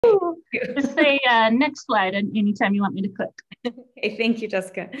Just say next slide anytime you want me to click. Okay, thank you,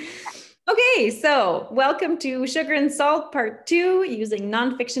 Jessica. Okay, so welcome to Sugar and Salt Part 2, using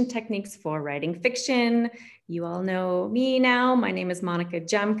nonfiction techniques for writing fiction. You all know me now. My name is Monika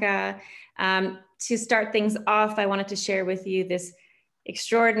Dziamka. To start things off, I wanted to share with you this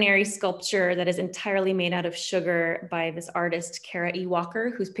extraordinary sculpture that is entirely made out of sugar by this artist, Kara E.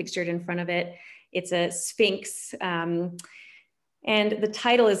 Walker, who's pictured in front of it. It's a Sphinx. And the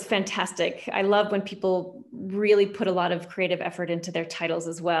title is fantastic. I love when people really put a lot of creative effort into their titles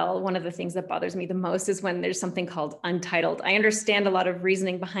as well. One of the things that bothers me the most is when there's something called untitled. I understand a lot of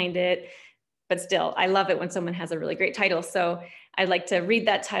reasoning behind it, but still, I love it when someone has a really great title. So I'd like to read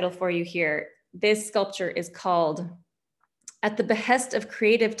that title for you here. This sculpture is called "At the Behest of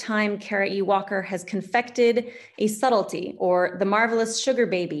Creative Time, Kara E. Walker has confected a subtlety, or the marvelous sugar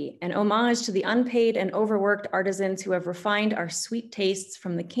baby, an homage to the unpaid and overworked artisans who have refined our sweet tastes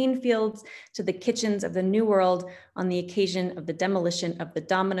from the cane fields to the kitchens of the New World on the occasion of the demolition of the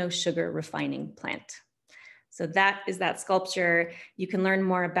Domino sugar refining plant." So that is that sculpture. You can learn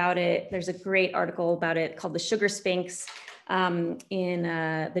more about it. There's a great article about it called The Sugar Sphinx in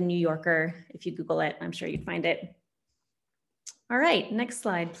the New Yorker. If you Google it, I'm sure you'd find it. All right, next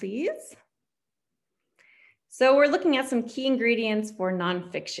slide, please. So we're looking at some key ingredients for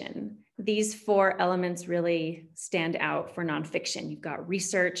nonfiction. These 4 elements really stand out for nonfiction. You've got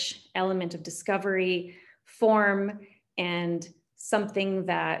research, element of discovery, form, and something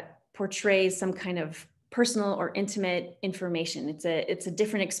that portrays some kind of personal or intimate information. It's a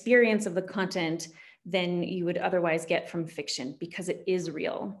different experience of the content than you would otherwise get from fiction because it is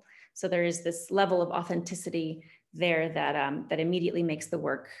real. So there is this level of authenticity there that immediately makes the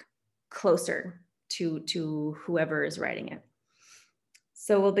work closer to whoever is writing it.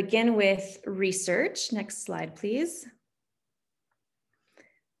 So we'll begin with research. Next slide, please.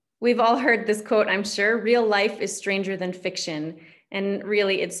 We've all heard this quote, I'm sure: "Real life is stranger than fiction." And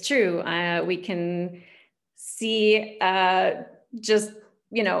really, it's true. We can see just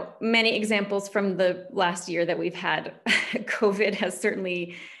many examples from the last year that we've had. COVID has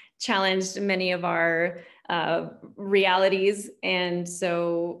certainly challenged many of our realities. And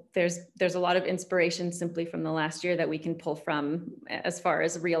so there's a lot of inspiration simply from the last year that we can pull from as far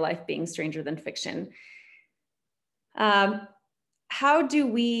as real life being stranger than fiction. How do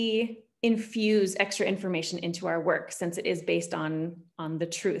we infuse extra information into our work since it is based on the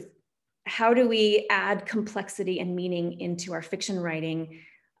truth? How do we add complexity and meaning into our fiction writing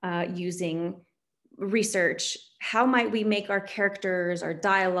using research? How might we make our characters, our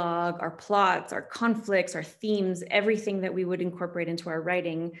dialogue, our plots, our conflicts, our themes, everything that we would incorporate into our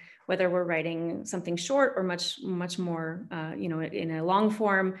writing, whether we're writing something short or much more, in a long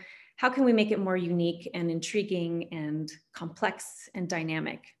form? How can we make it more unique and intriguing and complex and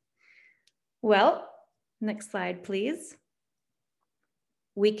dynamic? Well, next slide, please.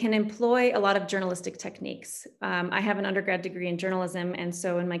 We can employ a lot of journalistic techniques. I have an undergrad degree in journalism, and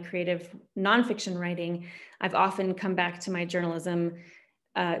so in my creative nonfiction writing, I've often come back to my journalism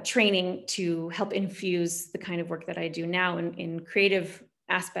training to help infuse the kind of work that I do now in creative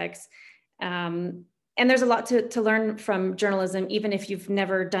aspects. And there's a lot to learn from journalism, even if you've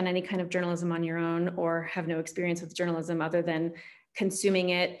never done any kind of journalism on your own or have no experience with journalism other than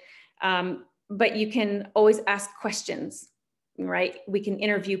consuming it. But you can always ask questions. Right? We can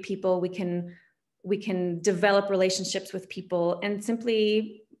interview people, we can develop relationships with people and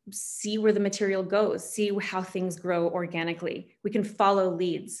simply see where the material goes, see how things grow organically. We can follow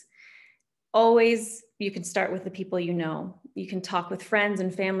leads. Always, you can start with the people you know. You can talk with friends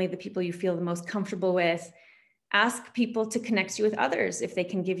and family, the people you feel the most comfortable with. Ask people to connect you with others if they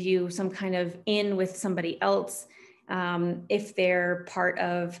can give you some kind of in with somebody else, if they're part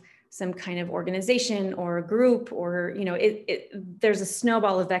of some kind of organization or a group, or there's a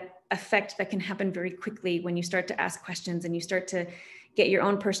snowball effect that can happen very quickly when you start to ask questions and you start to get your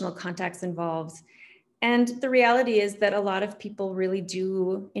own personal contacts involved. And the reality is that a lot of people really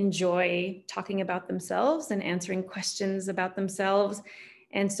do enjoy talking about themselves and answering questions about themselves.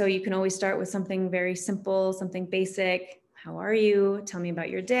 And so you can always start with something very simple, something basic. How are you? Tell me about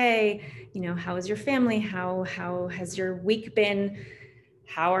your day. How is your family? How has your week been?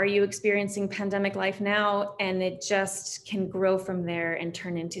 How are you experiencing pandemic life now? And it just can grow from there and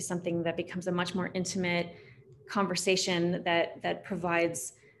turn into something that becomes a much more intimate conversation that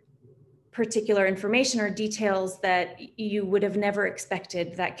provides particular information or details that you would have never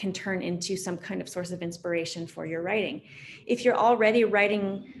expected that can turn into some kind of source of inspiration for your writing. If you're already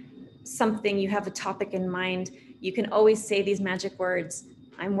writing something, you have a topic in mind, you can always say these magic words: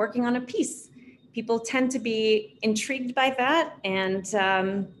 "I'm working on a piece." People tend to be intrigued by that, and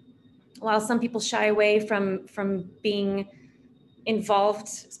while some people shy away from being involved,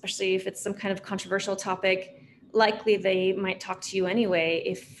 especially if it's some kind of controversial topic, likely they might talk to you anyway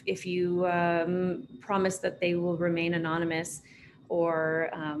if you promise that they will remain anonymous, or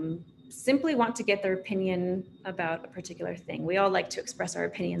simply want to get their opinion about a particular thing. We all like to express our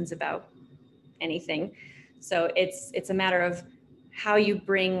opinions about anything. So it's a matter of how you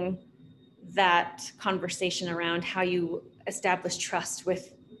bring that conversation around, how you establish trust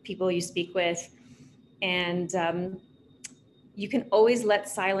with people you speak with. And you can always let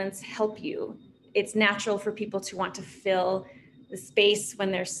silence help you. It's natural for people to want to fill the space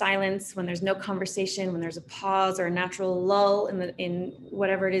when there's silence, when there's no conversation, when there's a pause or a natural lull in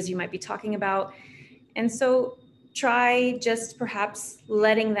whatever it is you might be talking about. And so try just perhaps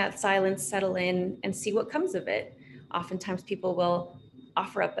letting that silence settle in and see what comes of it. Oftentimes people will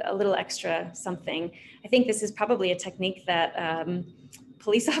offer up a little extra something. I think this is probably a technique that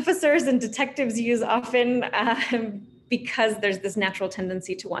police officers and detectives use often, because there's this natural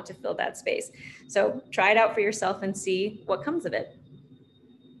tendency to want to fill that space. So try it out for yourself and see what comes of it.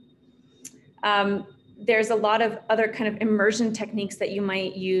 There's a lot of other kind of immersion techniques that you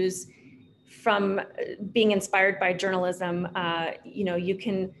might use from being inspired by journalism. You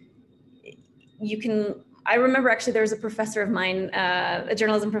can, I remember actually there was a professor of mine, a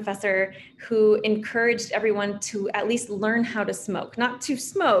journalism professor, who encouraged everyone to at least learn how to smoke, not to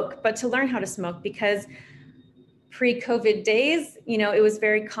smoke, but to learn how to smoke, because pre-COVID days, it was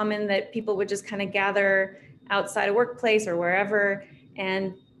very common that people would just kind of gather outside a workplace or wherever,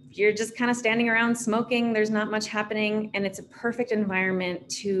 and you're just kind of standing around smoking. There's not much happening, and it's a perfect environment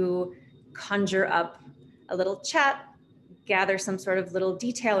to conjure up a little chat, gather some sort of little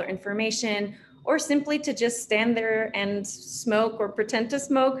detail or information, or simply to just stand there and smoke or pretend to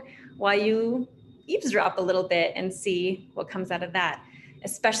smoke while you eavesdrop a little bit and see what comes out of that.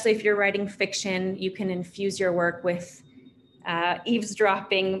 Especially if you're writing fiction, you can infuse your work with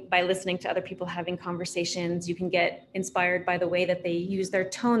eavesdropping by listening to other people having conversations. You can get inspired by the way that they use their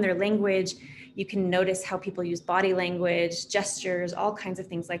tone, their language. You can notice how people use body language, gestures, all kinds of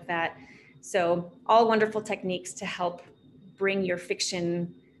things like that. So all wonderful techniques to help bring your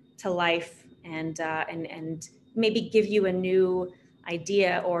fiction to life and maybe give you a new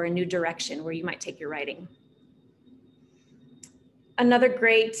idea or a new direction where you might take your writing. Another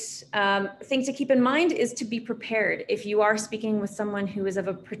great thing to keep in mind is to be prepared. If you are speaking with someone who is of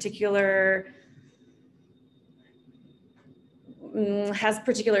a particular, has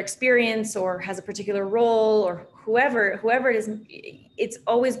particular experience or has a particular role, or whoever it is, it's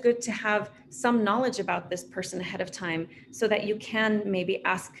always good to have some knowledge about this person ahead of time so that you can maybe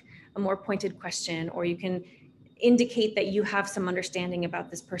ask a more pointed question, or you can indicate that you have some understanding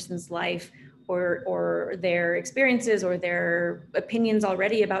about this person's life or their experiences or their opinions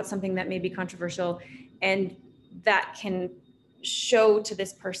already about something that may be controversial. And that can show to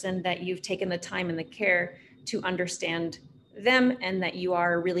this person that you've taken the time and the care to understand them and that you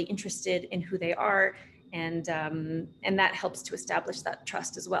are really interested in who they are. And that helps to establish that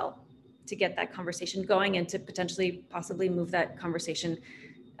trust as well, to get that conversation going and to potentially possibly move that conversation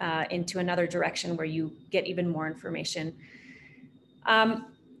into another direction where you get even more information.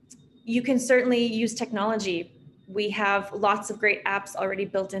 You can certainly use technology. We have lots of great apps already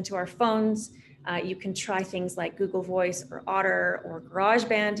built into our phones. You can try things like Google Voice or Otter or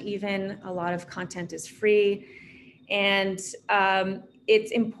GarageBand even. A lot of content is free. And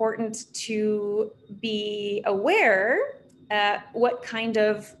it's important to be aware what kind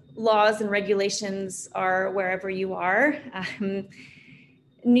of laws and regulations are wherever you are.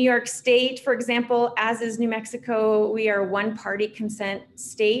 New York State, for example, as is New Mexico, we are one-party consent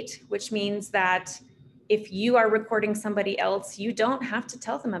state, which means that if you are recording somebody else, you don't have to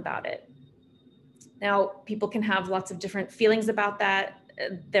tell them about it. Now, people can have lots of different feelings about that.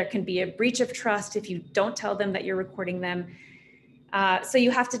 There can be a breach of trust if you don't tell them that you're recording them. So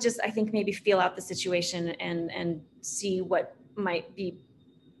you have to just, I think, maybe feel out the situation and see what might be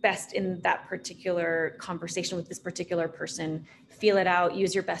best in that particular conversation with this particular person. Feel it out,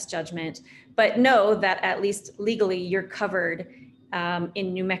 use your best judgment, but know that at least legally you're covered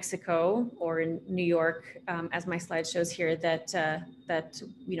in New Mexico or in New York, as my slide shows here, that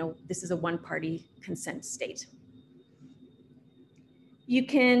this is a one-party consent state. You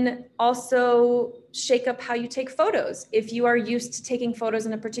can also shake up how you take photos. If you are used to taking photos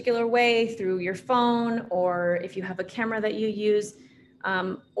in a particular way through your phone, or if you have a camera that you use,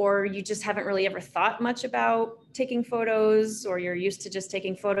 or you just haven't really ever thought much about taking photos, or you're used to just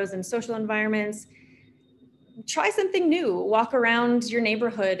taking photos in social environments, try something new. Walk around your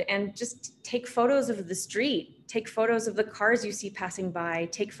neighborhood and just take photos of the street. take photos of the cars you see passing by,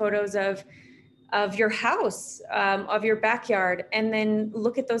 take photos of your house, of your backyard, and then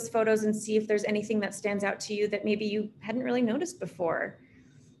look at those photos and see if there's anything that stands out to you that maybe you hadn't really noticed before.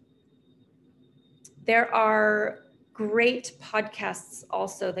 There are great podcasts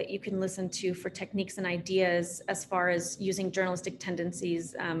also that you can listen to for techniques and ideas as far as using journalistic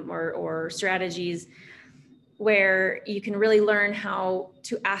tendencies or strategies, where you can really learn how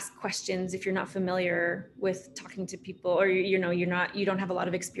to ask questions if you're not familiar with talking to people, or you don't have a lot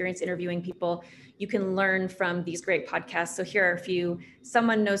of experience interviewing people. You can learn from these great podcasts. So here are a few.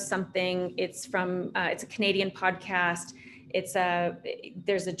 Someone Knows Something. It's a Canadian podcast.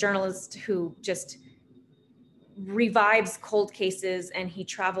 There's a journalist who just revives cold cases, and he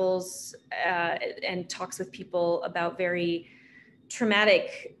travels and talks with people about very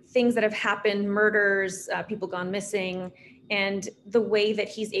traumatic things that have happened, murders, people gone missing, and the way that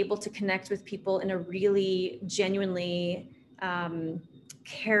he's able to connect with people in a really genuinely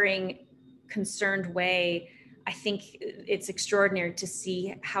caring, concerned way. I think it's extraordinary to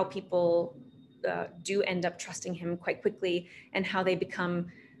see how people do end up trusting him quite quickly, and how they become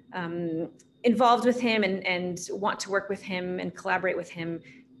involved with him and want to work with him and collaborate with him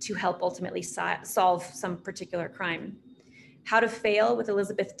to help ultimately solve some particular crime. How to Fail with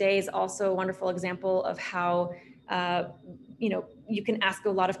Elizabeth Day is also a wonderful example of how you can ask a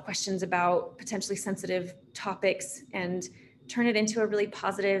lot of questions about potentially sensitive topics and turn it into a really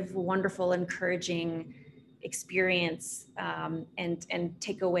positive, wonderful, encouraging experience, and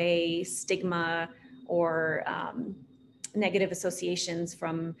take away stigma or negative associations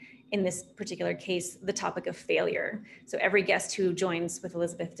from, in this particular case, the topic of failure. So every guest who joins with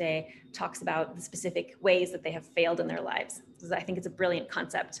Elizabeth Day talks about the specific ways that they have failed in their lives. So I think it's a brilliant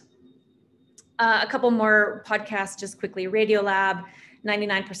concept. A couple more podcasts just quickly. Radiolab,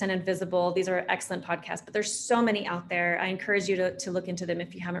 99% Invisible. These are excellent podcasts, but there's so many out there. I encourage you to look into them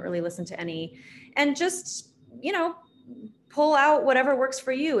if you haven't really listened to any. And just, pull out whatever works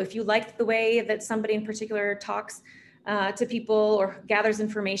for you. If you like the way that somebody in particular talks to people or gathers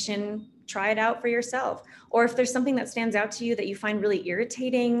information, try it out for yourself. Or if there's something that stands out to you that you find really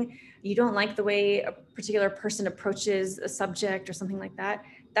irritating, you don't like the way a particular person approaches a subject or something like that,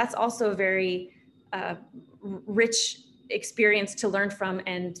 that's also a very rich experience to learn from,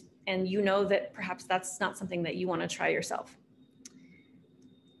 and that perhaps that's not something that you want to try yourself.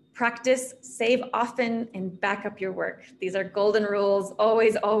 Practice, save often, and back up your work. These are golden rules.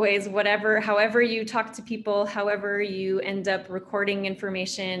 Always, always, however you talk to people, however you end up recording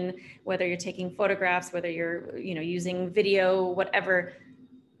information, whether you're taking photographs, whether you're using video, whatever,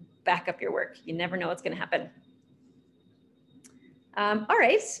 back up your work. You never know what's going to happen. All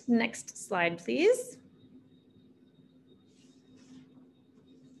right, next slide, please.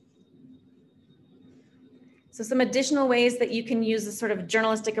 So some additional ways that you can use a sort of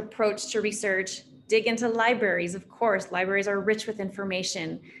journalistic approach to research: dig into libraries. Of course, libraries are rich with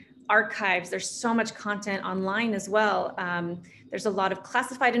information. Archives, there's so much content online as well. There's a lot of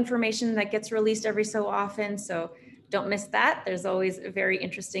classified information that gets released every so often, so don't miss that. There's always very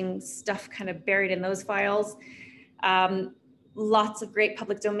interesting stuff kind of buried in those files. Lots of great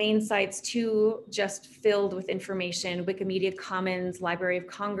public domain sites too, just filled with information. Wikimedia Commons, Library of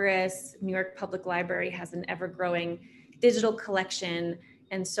Congress, New York Public Library has an ever-growing digital collection,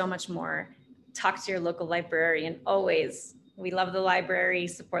 and so much more. Talk to your local librarian, always. We love the library,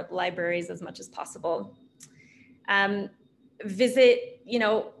 support the libraries as much as possible. Visit,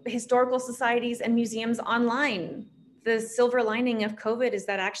 historical societies and museums online. The silver lining of COVID is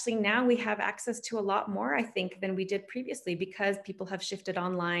that actually now we have access to a lot more, I think, than we did previously, because people have shifted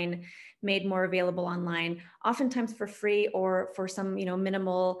online, made more available online, oftentimes for free or for some,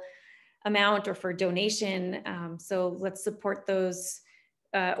 minimal amount or for donation. So let's support those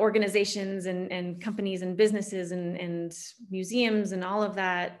organizations and companies and businesses and museums and all of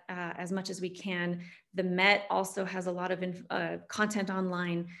that as much as we can. The Met also has a lot of content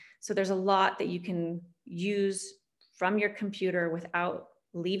online. So there's a lot that you can use from your computer without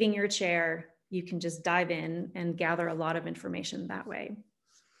leaving your chair. You can just dive in and gather a lot of information that way.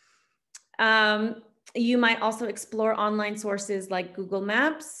 You might also explore online sources like Google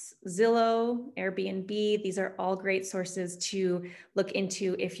Maps, Zillow, Airbnb. These are all great sources to look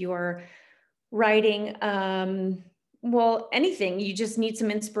into if you're writing, anything. You just need some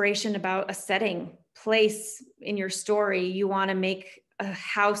inspiration about a setting, place in your story. You want to make a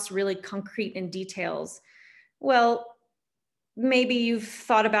house really concrete in details. Well, maybe you've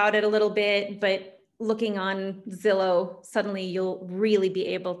thought about it a little bit, but looking on Zillow, suddenly you'll really be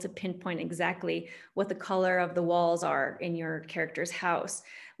able to pinpoint exactly what the color of the walls are in your character's house,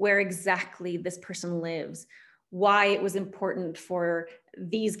 where exactly this person lives, why it was important for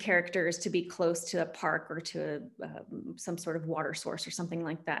these characters to be close to a park or to some sort of water source or something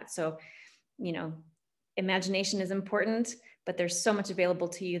like that. So, you know, imagination is important, but there's so much available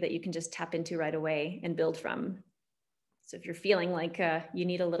to you that you can just tap into right away and build from. So if you're feeling like you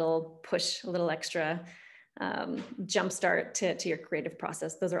need a little push, a little extra jumpstart to your creative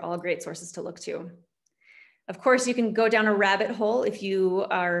process, those are all great sources to look to. Of course, you can go down a rabbit hole if you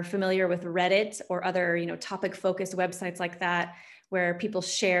are familiar with Reddit or other, you know, topic-focused websites like that, where people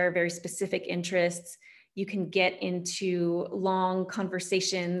share very specific interests. You can get into long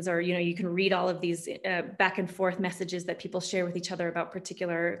conversations, or, you know, you can read all of these back and forth messages that people share with each other about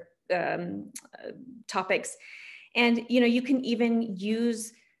particular topics. And, you know, you can even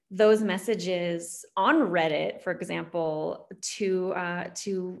use those messages on Reddit, for example,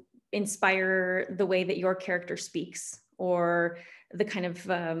 to inspire the way that your character speaks, or the kind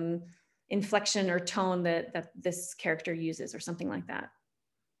of inflection or tone that this character uses, or something like that.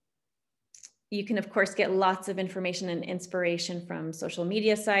 You can, of course, get lots of information and inspiration from social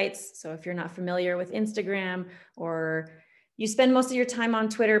media sites. So if you're not familiar with Instagram, or you spend most of your time on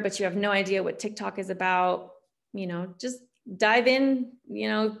Twitter, but you have no idea what TikTok is about, you know, just dive in, you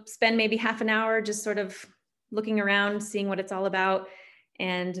know, spend maybe half an hour just sort of looking around, seeing what it's all about.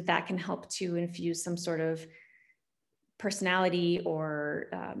 And that can help to infuse some sort of personality, or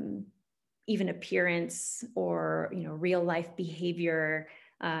even appearance, or, you know, real life behavior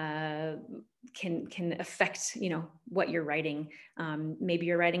can affect, you know, what you're writing. Maybe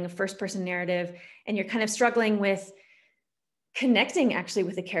you're writing a first person narrative and you're kind of struggling with connecting actually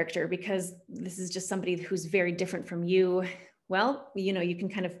with a character because this is just somebody who's very different from you. Well, you know, you can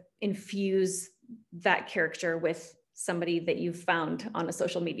kind of infuse that character with somebody that you've found on a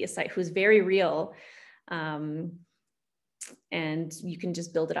social media site who's very real. And you can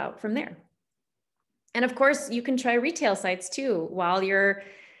just build it out from there. And of course, you can try retail sites too. While you're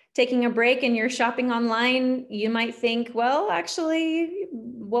taking a break and you're shopping online, you might think, well, actually,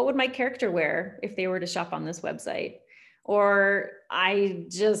 what would my character wear if they were to shop on this website? Or I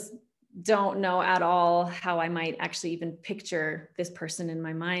just don't know at all how I might actually even picture this person in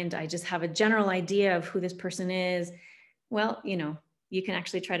my mind. I just have a general idea of who this person is. Well, you know, you can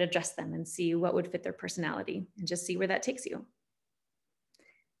actually try to dress them and see what would fit their personality, and just see where that takes you.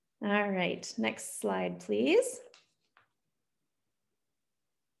 All right, next slide, please.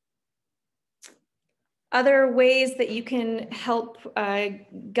 Other ways that you can help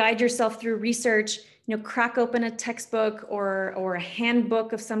guide yourself through research, you know, crack open a textbook or a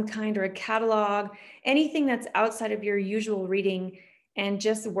handbook of some kind, or a catalog, anything that's outside of your usual reading, and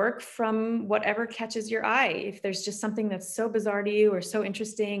just work from whatever catches your eye. If there's just something that's so bizarre to you, or so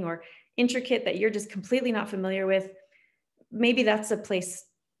interesting or intricate that you're just completely not familiar with, maybe that's a place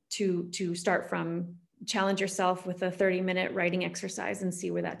to start from. Challenge yourself with a 30-minute writing exercise and see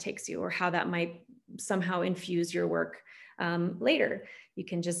where that takes you, or how that might somehow infuse your work later. You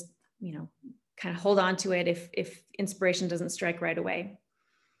can just, you know, kind of hold on to it if inspiration doesn't strike right away.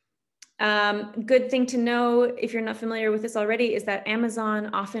 Good thing to know, if you're not familiar with this already, is that Amazon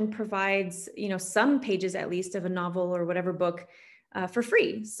often provides, you know, some pages at least of a novel or whatever book for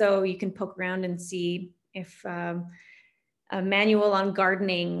free. So you can poke around and see if a manual on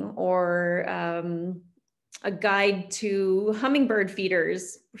gardening, or a guide to hummingbird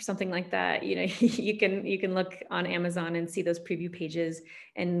feeders or something like that. You know, you can look on Amazon and see those preview pages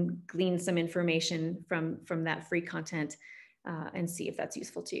and glean some information from that free content and see if that's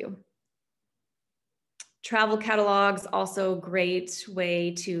useful to you. Travel catalogs, also a great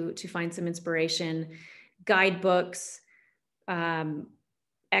way to find some inspiration. Guidebooks,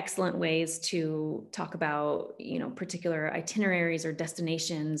 excellent ways to talk about, you know, particular itineraries or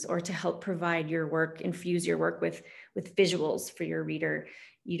destinations, or to help provide your work, infuse your work with visuals for your reader.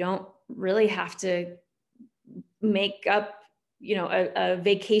 You don't really have to make up, you know, a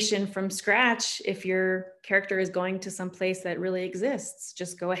vacation from scratch if your character is going to some place that really exists.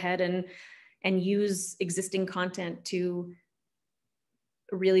 Just go ahead and use existing content to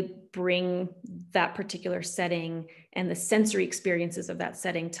really bring that particular setting and the sensory experiences of that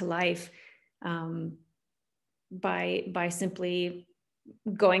setting to life by simply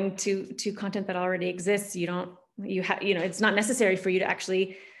going to content that already exists. You know, it's not necessary for you to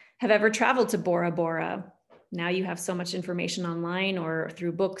actually have ever traveled to Bora Bora. Now you have so much information online, or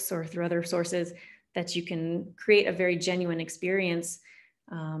through books, or through other sources, that you can create a very genuine experience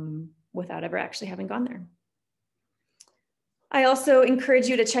without ever actually having gone there. I also encourage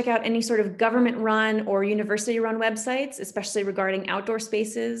you to check out any sort of government-run or university-run websites, especially regarding outdoor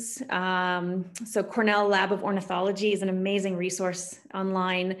spaces. So Cornell Lab of Ornithology is an amazing resource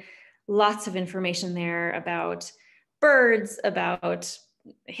online. lots of information there about birds, about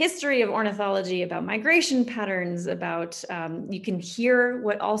history of ornithology, about migration patterns, about, you can hear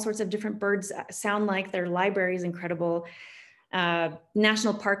what all sorts of different birds sound like. Their library is incredible.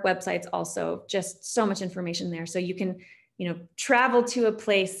 National park websites also, just so much information there. So you can, travel to a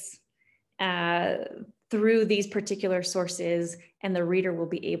place through these particular sources, and the reader will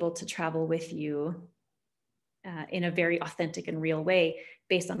be able to travel with you in a very authentic and real way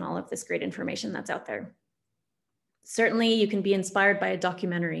based on all of this great information that's out there. Certainly, you can be inspired by a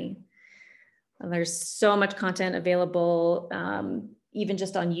documentary. There's so much content available, even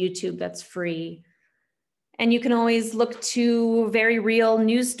just on YouTube, that's free. And you can always look to very real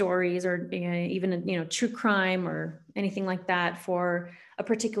news stories, or even true crime or anything like that for a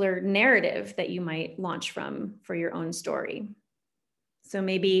particular narrative that you might launch from for your own story. So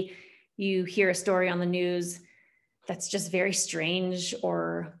maybe you hear a story on the news that's just very strange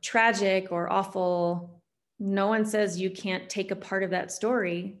or tragic or awful. No one says you can't take a part of that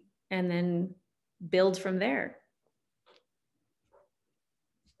story and then build from there.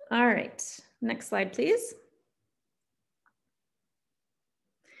 All right, next slide, please.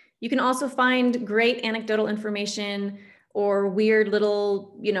 You can also find great anecdotal information or weird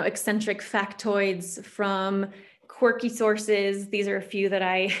little, eccentric factoids from quirky sources. These are a few that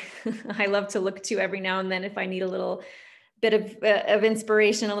I love to look to every now and then if I need a little bit of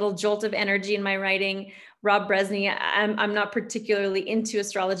inspiration, a little jolt of energy in my writing. Rob Bresney, I'm not particularly into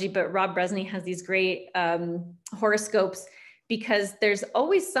astrology, but Rob Bresney has these great horoscopes, because there's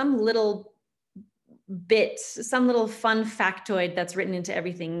always some little bit, some little fun factoid that's written into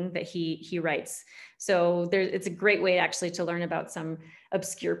everything that he writes. So it's a great way actually to learn about some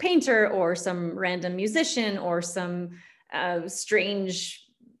obscure painter or some random musician or some strange,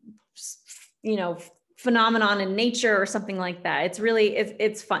 phenomenon in nature or something like that. It's really,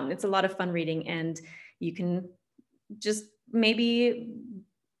 it's fun. It's a lot of fun reading, and you can just maybe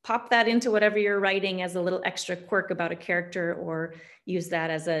pop that into whatever you're writing as a little extra quirk about a character, or use that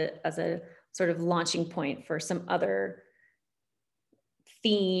as a sort of launching point for some other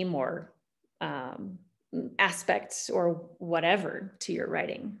theme or aspect or whatever to your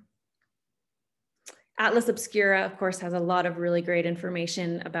writing. Atlas Obscura, of course, has a lot of really great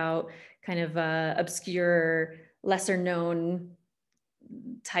information about kind of obscure, lesser known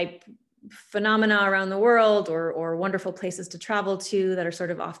type phenomena around the world, or wonderful places to travel to that are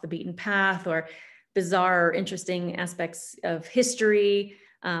sort of off the beaten path, or bizarre or interesting aspects of history.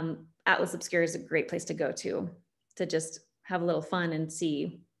 Atlas Obscura is a great place to go to just have a little fun and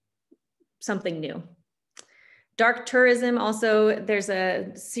see something new. Dark tourism, also, there's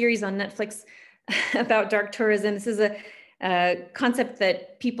a series on Netflix about dark tourism. This is a concept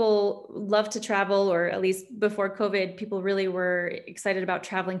that people love to travel, or at least before COVID, people really were excited about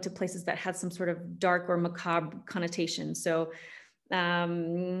traveling to places that had some sort of dark or macabre connotation. So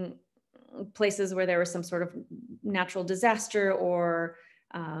places where there was some sort of natural disaster, or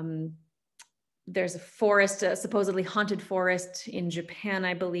there's a forest, a supposedly haunted forest in Japan,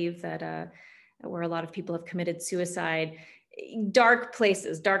 I believe, that where a lot of people have committed suicide. Dark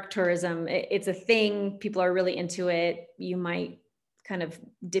places, dark tourism, it's a thing. People are really into it. You might kind of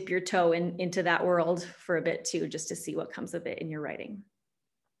dip your toe into that world for a bit too, just to see what comes of it in your writing.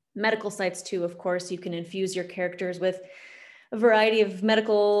 Medical sites too, of course. You can infuse your characters with a variety of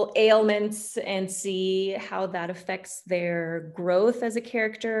medical ailments and see how that affects their growth as a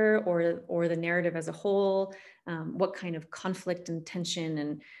character, or the narrative as a whole. What kind of conflict and tension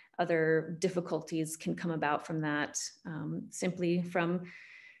and other difficulties can come about from that, simply from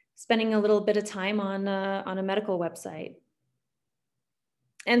spending a little bit of time on a medical website.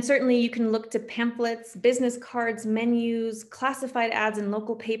 And certainly you can look to pamphlets, business cards, menus, classified ads in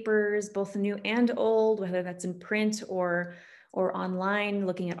local papers, both new and old, whether that's in print or online,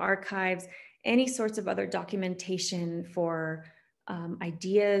 looking at archives, any sorts of other documentation for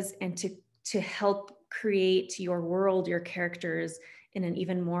ideas, and to help create your world, your characters in an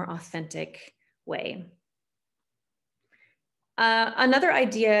even more authentic way. Another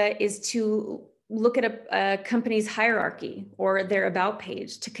idea is to look at a company's hierarchy or their about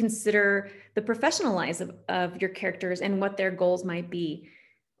page, to consider the professional lives of your characters and what their goals might be,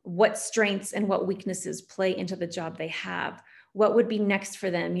 what strengths and what weaknesses play into the job they have, what would be next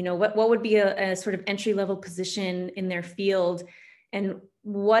for them, what would be a sort of entry-level position in their field, and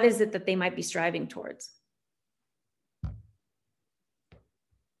what is it that they might be striving towards.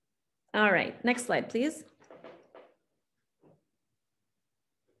 All right, next slide, please.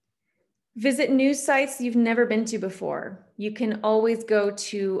 Visit news sites you've never been to before. You can always go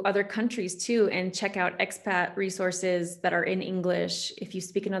to other countries too and check out expat resources that are in English. If you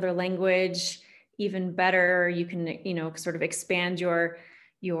speak another language, even better, you can, sort of expand your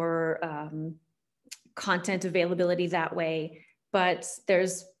content availability that way. But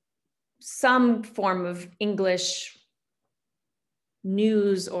there's some form of English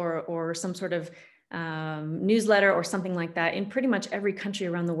news or some sort of newsletter or something like that in pretty much every country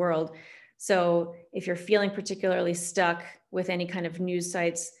around the world. So if you're feeling particularly stuck with any kind of news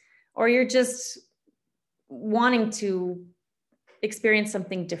sites, or you're just wanting to experience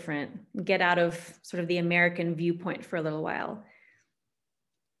something different, get out of sort of the American viewpoint for a little while,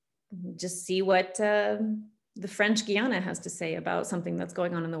 just see what the French Guiana has to say about something that's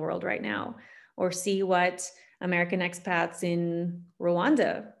going on in the world right now, or see what American expats in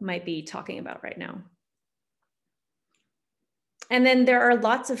Rwanda might be talking about right now. And then there are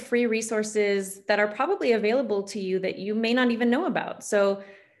lots of free resources that are probably available to you that you may not even know about. So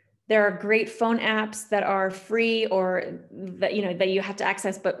there are great phone apps that are free or that you have to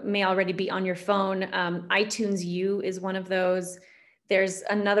access but may already be on your phone. iTunes U is one of those. There's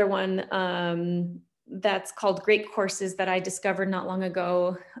another one that's called Great Courses that I discovered not long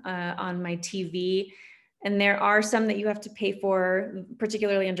ago on my TV. And there are some that you have to pay for,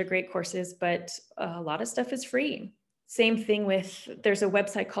 particularly under Great Courses, but a lot of stuff is free. Same thing with, there's a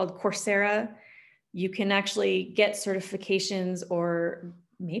website called Coursera. You can actually get certifications or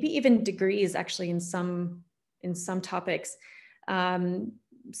maybe even degrees actually in some topics.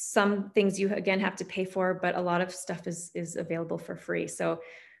 Some things you again have to pay for, but a lot of stuff is available for free. So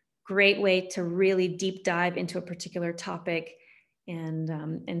great way to really deep dive into a particular topic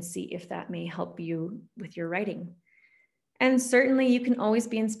and see if that may help you with your writing. And certainly you can always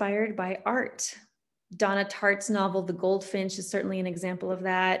be inspired by art. Donna Tartt's novel, The Goldfinch, is certainly an example of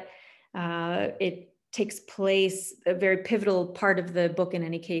that. It takes place, a very pivotal part of the book in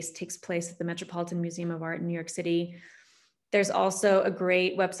any case, takes place at the Metropolitan Museum of Art in New York City. There's also a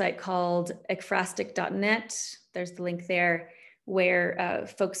great website called ekphrastic.net. There's the link there, where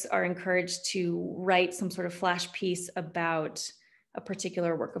folks are encouraged to write some sort of flash piece about a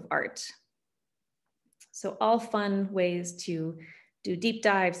particular work of art. So all fun ways to do deep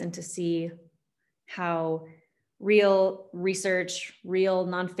dives and to see how real research, real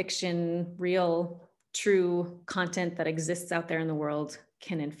nonfiction, real true content that exists out there in the world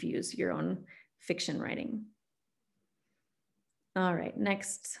can infuse your own fiction writing. All right,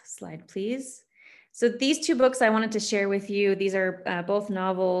 next slide, please. So these two books I wanted to share with you, these are both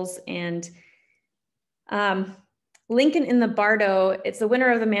novels, and Lincoln in the Bardo, it's the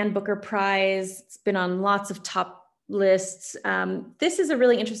winner of the Man Booker Prize. It's been on lots of top lists. This is a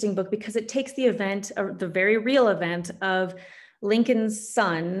really interesting book because it takes the event, the very real event of Lincoln's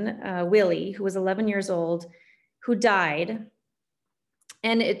son, Willie, who was 11 years old, who died.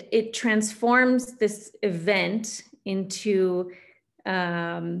 And it transforms this event into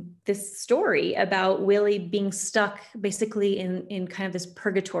this story about Willie being stuck basically in kind of this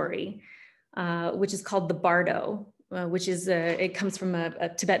purgatory, which is called the Bardo, which is, it comes from a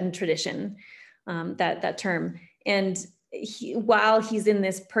Tibetan tradition, that term. And while he's in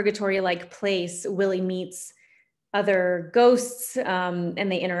this purgatory-like place, Willie meets other ghosts,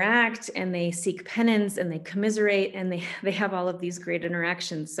 and they interact and they seek penance and they commiserate and they have all of these great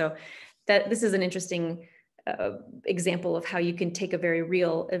interactions. So this is an interesting example of how you can take a very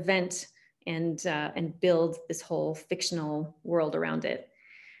real event and build this whole fictional world around it.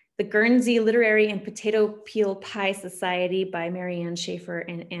 The Guernsey Literary and Potato Peel Pie Society by Marianne Schaefer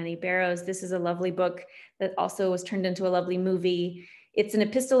and Annie Barrows. This is a lovely book that also was turned into a lovely movie. It's an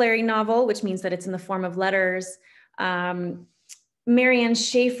epistolary novel, which means that it's in the form of letters. Marianne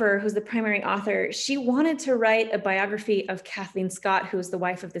Schaefer, who's the primary author, she wanted to write a biography of Kathleen Scott, who was the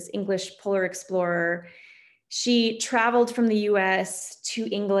wife of this English polar explorer. She traveled from the US to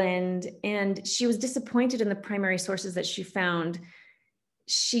England, and she was disappointed in the primary sources that she found.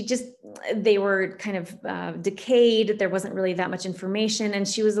 They were kind of decayed. There wasn't really that much information. And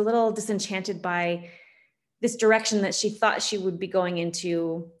she was a little disenchanted by this direction that she thought she would be going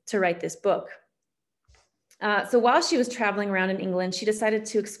into to write this book. So while she was traveling around in England, she decided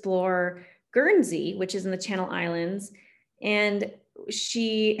to explore Guernsey, which is in the Channel Islands. And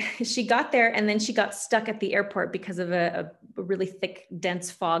she got there and then she got stuck at the airport because of a really thick, dense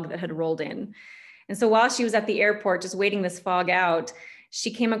fog that had rolled in. And so while she was at the airport, just waiting this fog out, she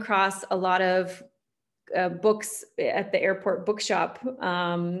came across a lot of books at the airport bookshop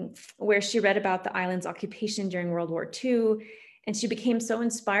where she read about the island's occupation during World War II. And she became so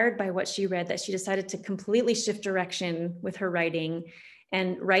inspired by what she read that she decided to completely shift direction with her writing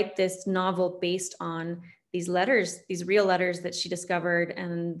and write this novel based on these letters, these real letters that she discovered,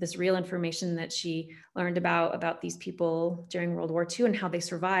 and this real information that she learned about these people during World War II and how they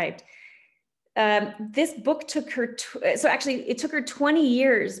survived. This book took her, so actually it took her 20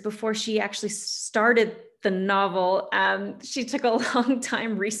 years before she actually started the novel. She took a long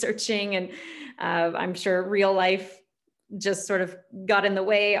time researching, and I'm sure real life just sort of got in the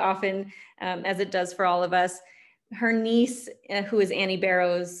way often, as it does for all of us. Her niece, who is Annie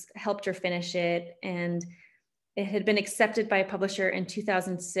Barrows, helped her finish it, and it had been accepted by a publisher in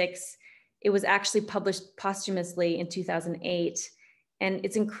 2006. It was actually published posthumously in 2008. And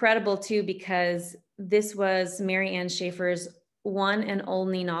it's incredible too, because this was Mary Ann Schaefer's one and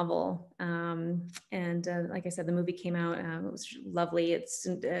only novel. Like I said, the movie came out, it was lovely. It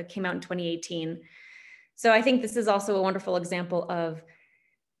came out in 2018. So I think this is also a wonderful example of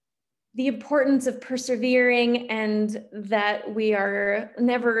the importance of persevering, and that we are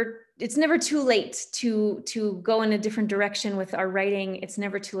never, it's never too late to go in a different direction with our writing. It's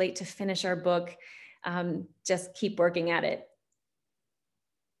never too late to finish our book. Just keep working at it.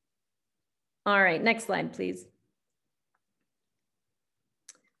 All right, next slide, please.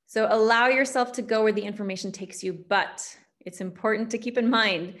 So allow yourself to go where the information takes you, but it's important to keep in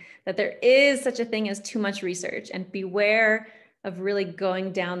mind that there is such a thing as too much research, and beware of really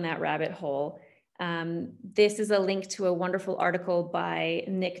going down that rabbit hole. This is a link to a wonderful article by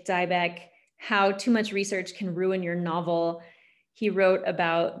Nick Dybeck, How Too Much Research Can Ruin Your Novel. He wrote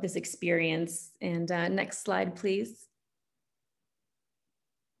about this experience. And next slide, please.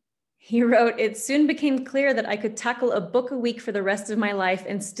 He wrote, "It soon became clear that I could tackle a book a week for the rest of my life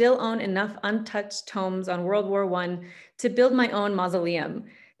and still own enough untouched tomes on World War I to build my own mausoleum.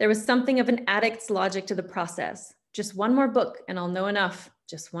 There was something of an addict's logic to the process. Just one more book and I'll know enough.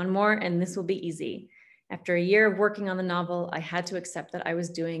 Just one more and this will be easy. After a year of working on the novel, I had to accept that I was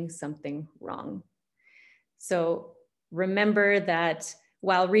doing something wrong." So remember that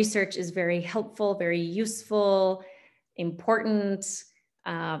while research is very helpful, very useful, important,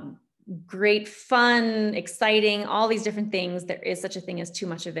 great fun, exciting, all these different things, there is such a thing as too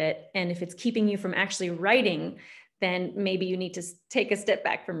much of it. And if it's keeping you from actually writing, then maybe you need to take a step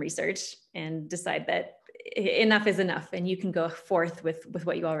back from research and decide that enough is enough, and you can go forth with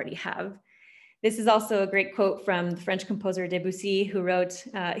what you already have. This is also a great quote from the French composer Debussy, who wrote,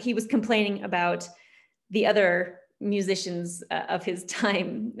 he was complaining about the other musicians of his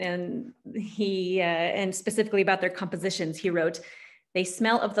time, and and specifically about their compositions. He wrote, "They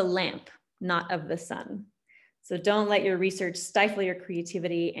smell of the lamp, not of the sun." So don't let your research stifle your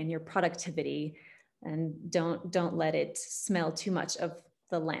creativity and your productivity, and don't let it smell too much of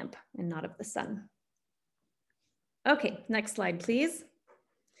the lamp and not of the sun. Okay, next slide, please.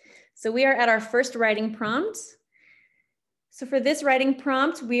 So we are at our first writing prompt. So for this writing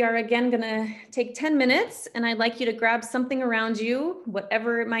prompt, we are again gonna take 10 minutes, and I'd like you to grab something around you,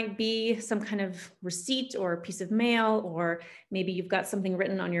 whatever it might be, some kind of receipt or a piece of mail, or maybe you've got something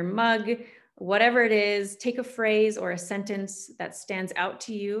written on your mug, whatever it is, take a phrase or a sentence that stands out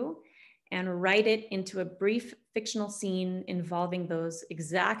to you and write it into a brief fictional scene involving those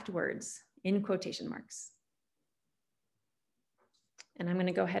exact words in quotation marks. And I'm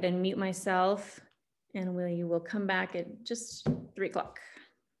gonna go ahead and mute myself, and we will come back at just 3 o'clock.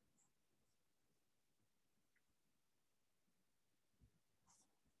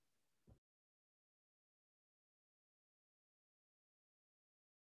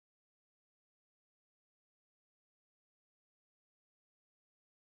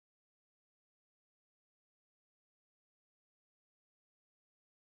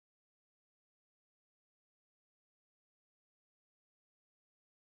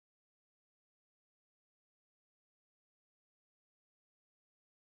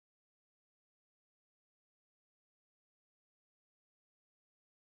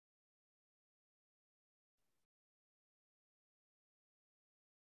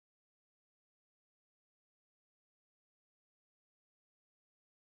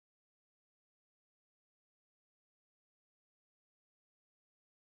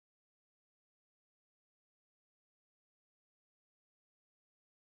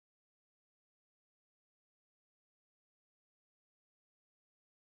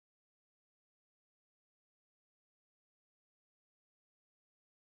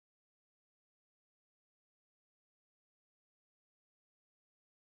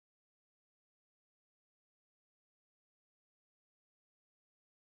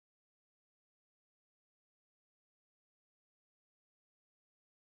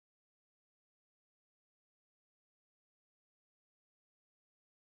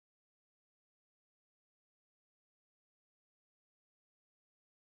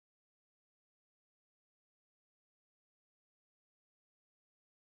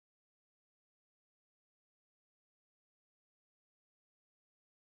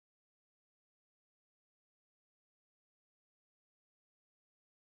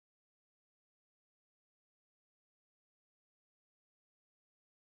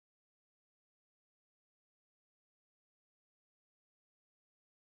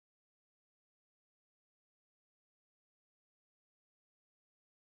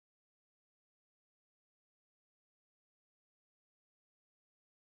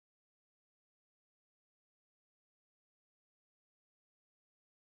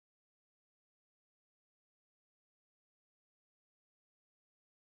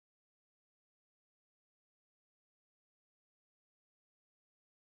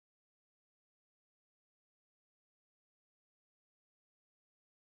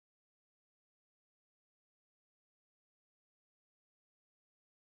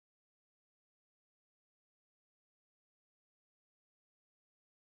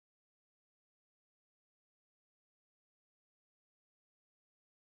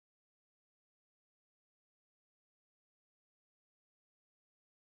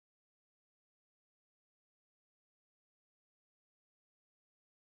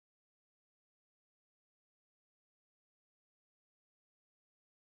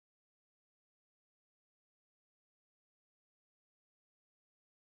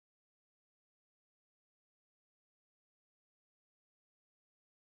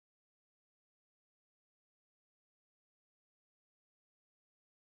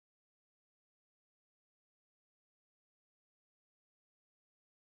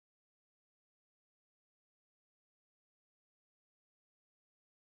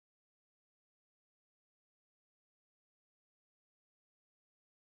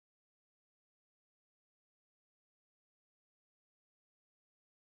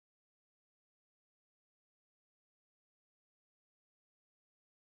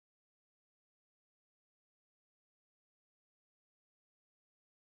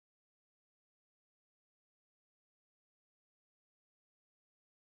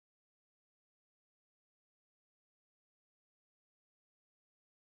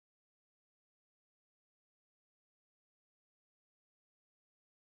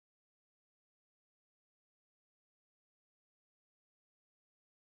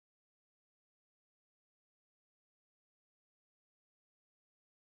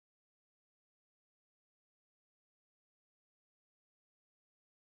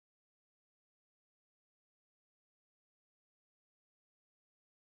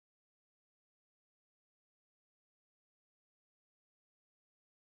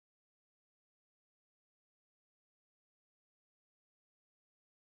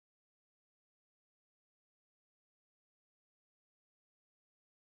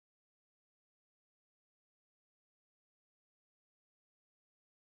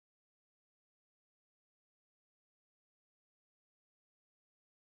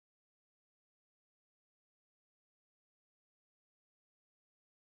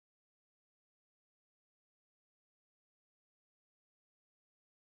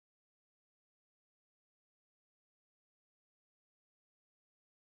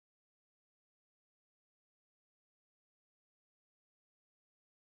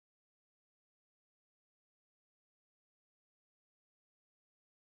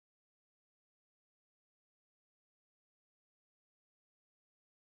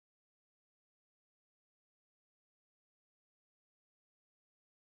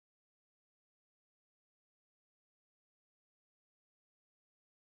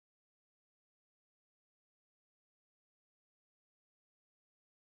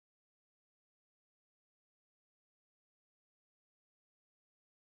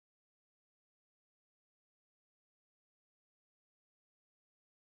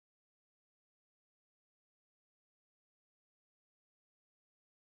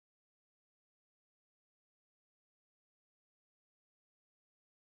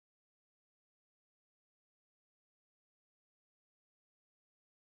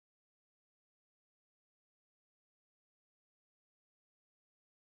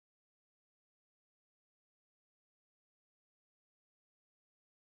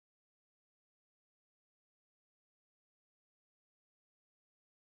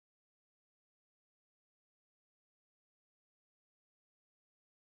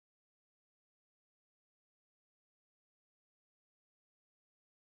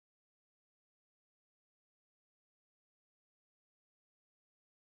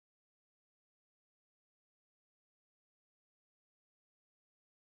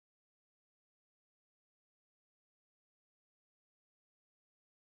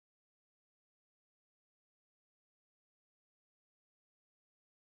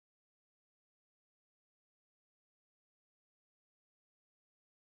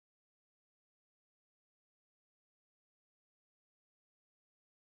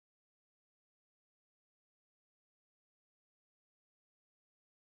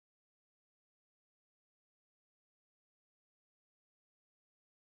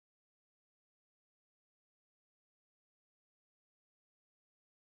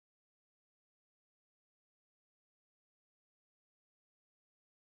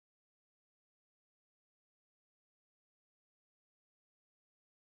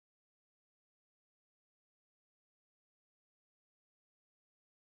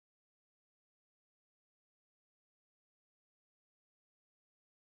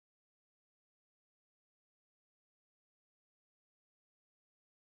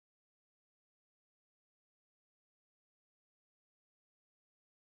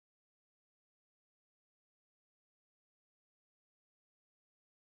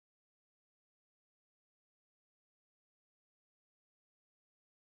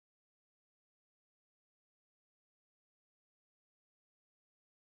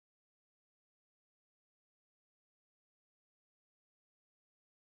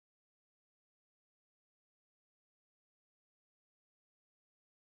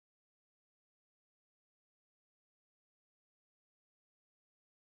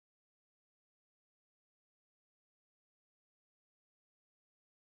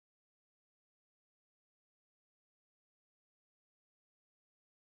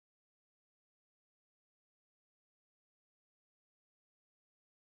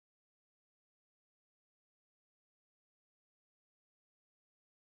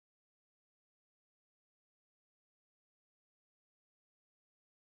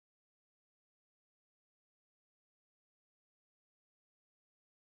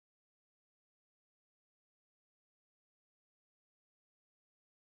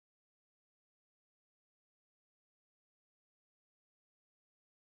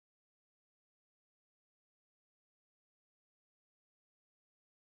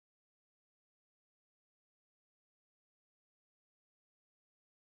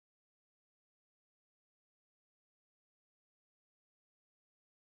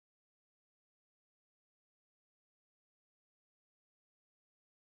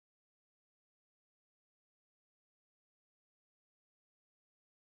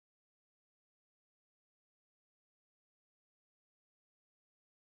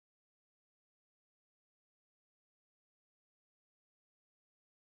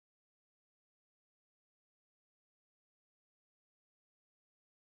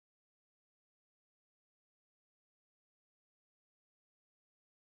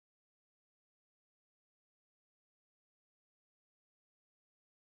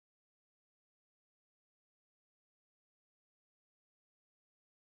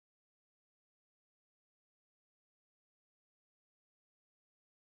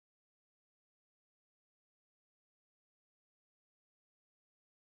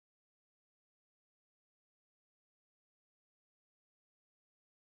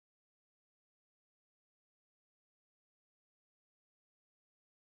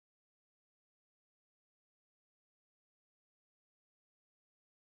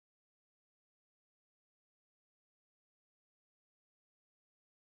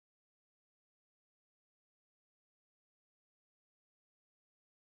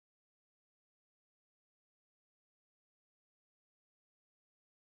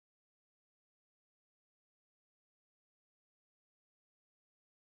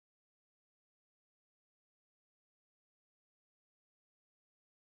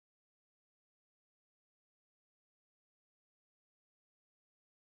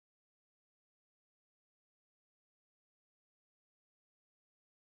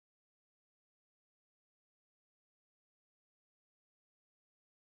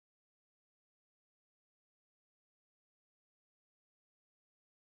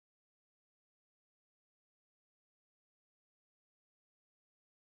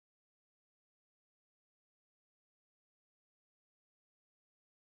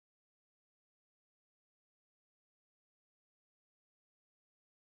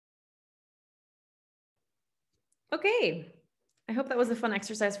 Okay, I hope that was a fun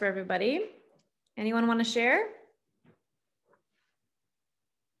exercise for everybody. Anyone want to share?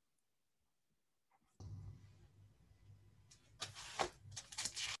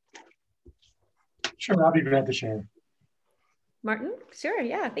 Sure, I'll be glad to share. Martin? Sure,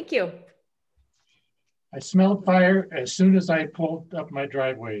 yeah, thank you. I smelled fire as soon as I pulled up my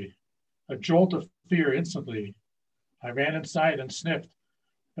driveway. A jolt of fear instantly. I ran inside and sniffed,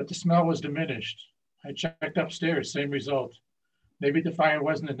 but the smell was diminished. I checked upstairs, same result. Maybe the fire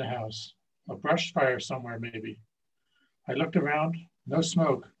wasn't in the house. A brush fire somewhere, maybe. I looked around, no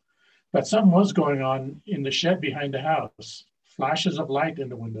smoke, but something was going on in the shed behind the house. Flashes of light in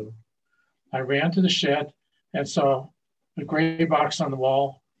the window. I ran to the shed and saw a gray box on the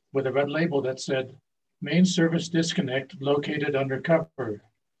wall with a red label that said, "Main service disconnect located under cover."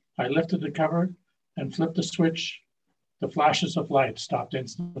 I lifted the cover and flipped the switch. The flashes of light stopped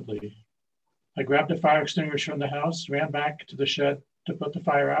instantly. I grabbed a fire extinguisher from the house, ran back to the shed to put the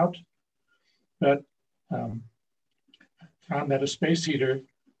fire out, but found that a space heater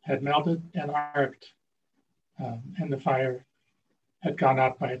had melted and arced, and the fire had gone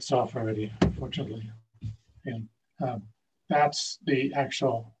out by itself already, unfortunately. And that's the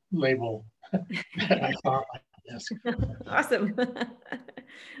actual label that I saw on my desk. Awesome.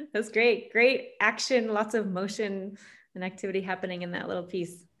 That's great. Great action, lots of motion and activity happening in that little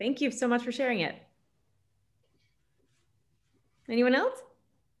piece. Thank you so much for sharing it. Anyone else?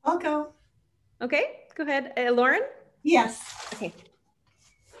 I'll go. Okay, go ahead. Lauren? Yes. Okay.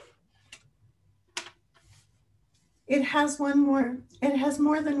 It has more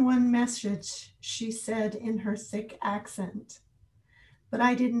than one message, she said in her thick accent. But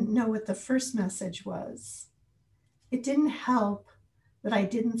I didn't know what the first message was. It didn't help that I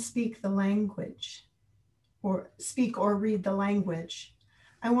didn't speak the language or read the language.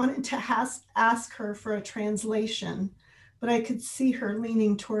 I wanted to ask her for a translation, but I could see her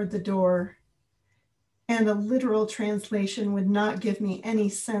leaning toward the door, and a literal translation would not give me any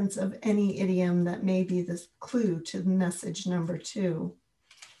sense of any idiom that may be the clue to message number 2.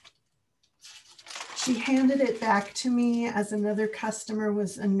 She handed it back to me as another customer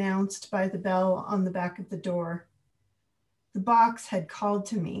was announced by the bell on the back of the door. The box had called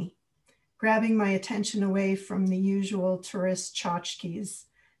to me, grabbing my attention away from the usual tourist tchotchkes,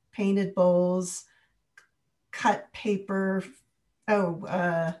 painted bowls, cut paper,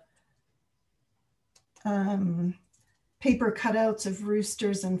 paper cutouts of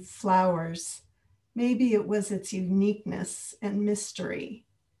roosters and flowers. Maybe it was its uniqueness and mystery,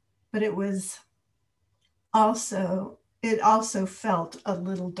 but it also felt a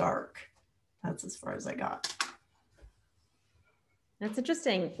little dark. That's as far as I got. That's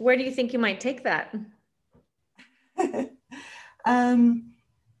interesting. Where do you think you might take that?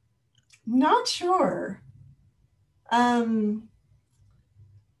 Not sure. The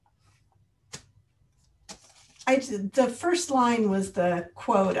first line was the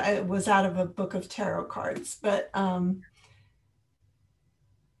quote. It was out of a book of tarot cards, but I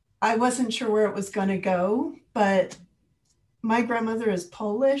wasn't sure where it was going to go. But my grandmother is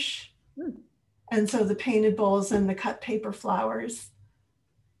Polish, and so the painted bowls and the cut paper flowers.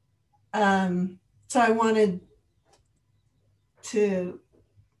 So I wanted to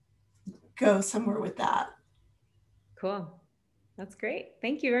go somewhere with that. Cool. That's great.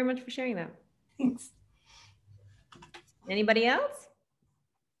 Thank you very much for sharing that. Thanks. Anybody else?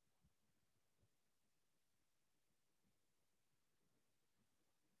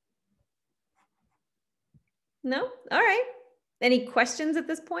 No? All right. Any questions at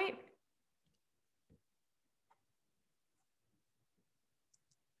this point?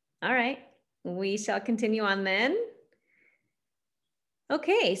 All right. We shall continue on then.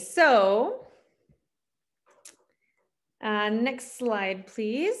 Okay, so next slide,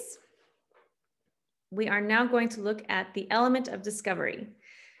 please. We are now going to look at the element of discovery.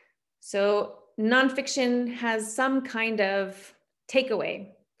 So nonfiction has some kind of takeaway.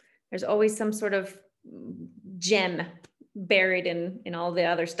 There's always some sort of gem buried in all the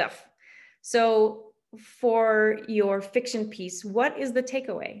other stuff. So for your fiction piece, what is the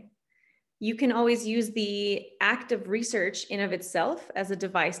takeaway? You can always use the act of research in of itself as a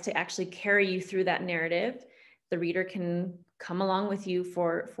device to actually carry you through that narrative. The reader can come along with you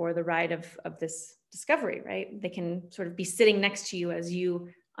for the ride of this discovery, right? They can sort of be sitting next to you as you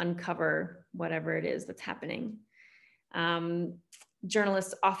uncover whatever it is that's happening.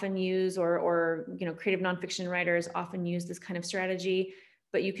 Journalists often use, or creative nonfiction writers often use this kind of strategy,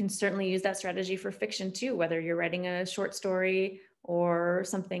 but you can certainly use that strategy for fiction too, whether you're writing a short story or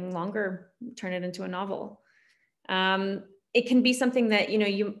something longer, turn it into a novel. it can be something that, you know,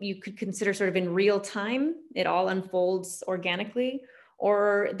 you could consider sort of in real time, it all unfolds organically,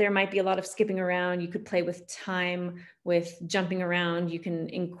 or there might be a lot of skipping around. You could play with time, with jumping around. You can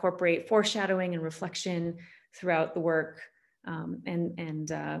incorporate foreshadowing and reflection throughout the work,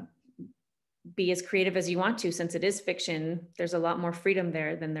 and be as creative as you want to. Since it is fiction, there's a lot more freedom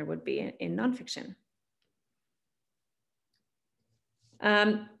there than there would be in nonfiction.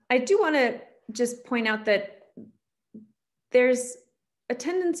 I do want to just point out that there's a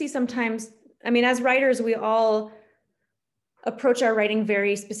tendency sometimes, I mean, as writers, we all approach our writing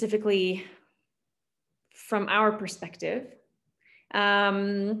very specifically from our perspective.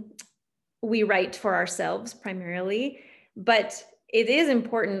 We write for ourselves primarily, but it is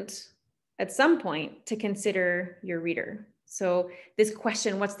important at some point to consider your reader. So this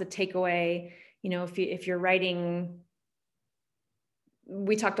question, what's the takeaway? You know, if you're writing,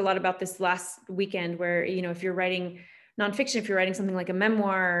 we talked a lot about this last weekend where, you know, if you're writing nonfiction, if you're writing something like a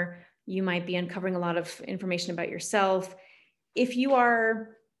memoir, you might be uncovering a lot of information about yourself. If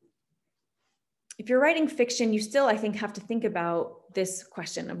you're writing fiction, you still, I think, have to think about this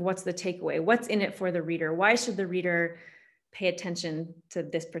question of what's the takeaway? What's in it for the reader? Why should the reader pay attention to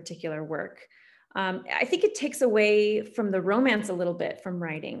this particular work? I think it takes away from the romance a little bit from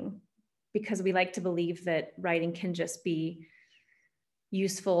writing, because we like to believe that writing can just be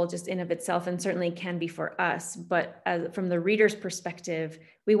useful just in of itself, and certainly can be for us. But from the reader's perspective,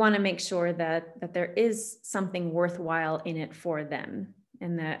 we want to make sure that there is something worthwhile in it for them.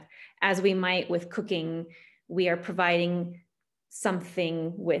 And that, as we might with cooking, we are providing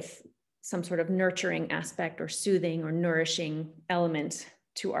something with some sort of nurturing aspect or soothing or nourishing element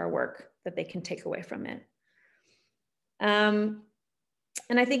to our work that they can take away from it.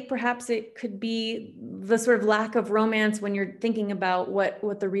 And I think perhaps it could be the sort of lack of romance when you're thinking about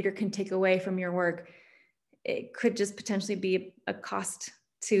what the reader can take away from your work. It could just potentially be a cost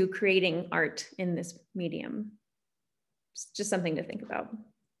to creating art in this medium. It's just something to think about.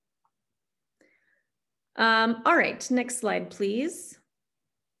 All right, next slide, please.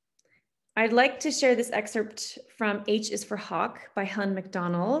 I'd like to share this excerpt from H is for Hawk by Helen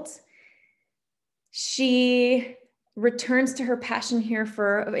MacDonald. She returns to her passion here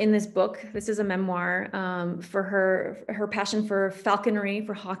in this book. This is a memoir for her passion for falconry,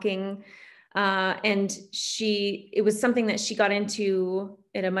 for hawking. And it was something that she got into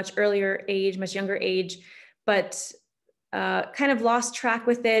at a much earlier age, much younger age, but kind of lost track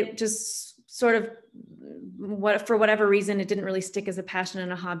with it, just sort of for whatever reason, it didn't really stick as a passion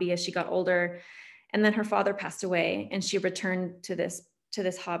and a hobby as she got older. And then her father passed away and she returned to this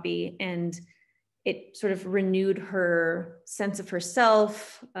hobby, and it sort of renewed her sense of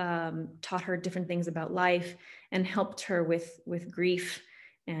herself, taught her different things about life, and helped her with grief.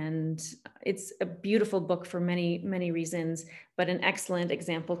 And it's a beautiful book for many, many reasons, but an excellent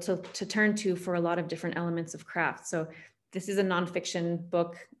example to turn to for a lot of different elements of craft. So this is a nonfiction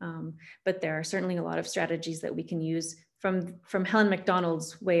book, but there are certainly a lot of strategies that we can use from Helen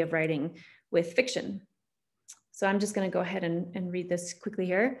MacDonald's way of writing with fiction. So I'm just going to go ahead and read this quickly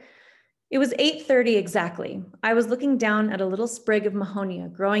here. It was 8:30 exactly. I was looking down at a little sprig of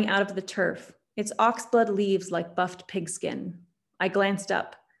mahonia growing out of the turf, its oxblood leaves like buffed pigskin. I glanced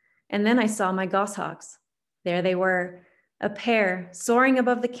up, and then I saw my goshawks. There they were, a pair soaring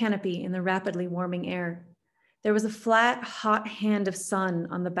above the canopy in the rapidly warming air. There was a flat, hot hand of sun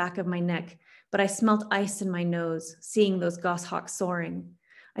on the back of my neck, but I smelt ice in my nose, seeing those goshawks soaring.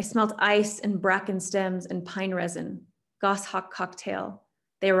 I smelt ice and bracken stems and pine resin, goshawk cocktail.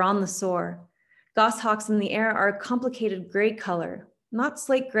 They were on the soar. Goshawks in the air are a complicated gray color, not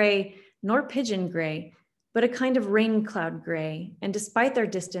slate gray nor pigeon gray, but a kind of rain cloud gray. And despite their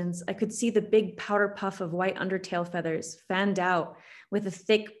distance, I could see the big powder puff of white undertail feathers fanned out with a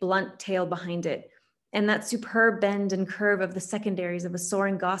thick, blunt tail behind it, and that superb bend and curve of the secondaries of a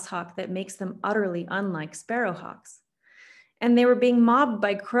soaring goshawk that makes them utterly unlike sparrowhawks. And they were being mobbed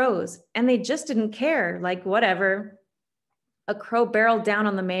by crows, and they just didn't care, like whatever. A crow barreled down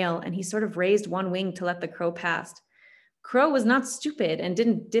on the male, and he sort of raised one wing to let the crow past. Crow was not stupid and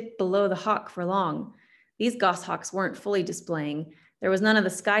didn't dip below the hawk for long. These goshawks weren't fully displaying. There was none of the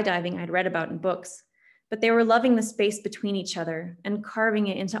skydiving I'd read about in books, but they were loving the space between each other and carving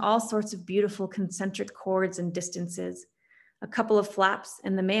it into all sorts of beautiful concentric chords and distances. A couple of flaps,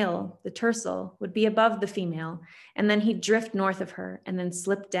 and the male, the tercel, would be above the female, and then he'd drift north of her and then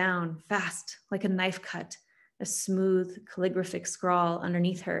slip down fast like a knife cut, a smooth calligraphic scrawl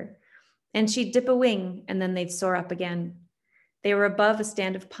underneath her. And she'd dip a wing, and then they'd soar up again. They were above a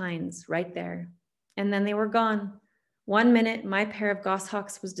stand of pines right there. And then they were gone. 1 minute, my pair of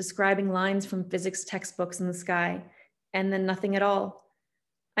goshawks was describing lines from physics textbooks in the sky. and then nothing at all.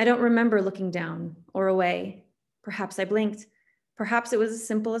 I don't remember looking down or away. Perhaps I blinked. Perhaps it was as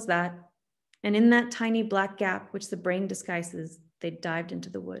simple as that. And in that tiny black gap which the brain disguises, they dived into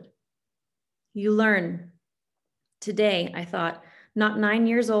the wood. You learn. Today, I thought, not 9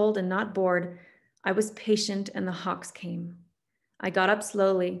 years old and not bored, I was patient and the hawks came. I got up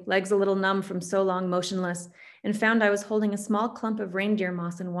slowly, legs a little numb from so long motionless, and found I was holding a small clump of reindeer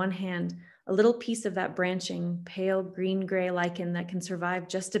moss in one hand, a little piece of that branching, pale green-gray lichen that can survive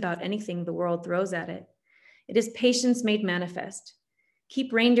just about anything the world throws at it. It is patience made manifest.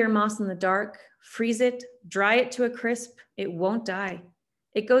 Keep reindeer moss in the dark, freeze it, dry it to a crisp, it won't die.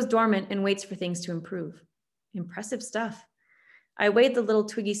 It goes dormant and waits for things to improve. Impressive stuff. I weighed the little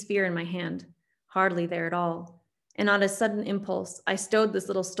twiggy sphere in my hand, hardly there at all. And on a sudden impulse, I stowed this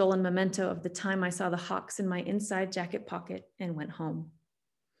little stolen memento of the time I saw the hawks in my inside jacket pocket and went home.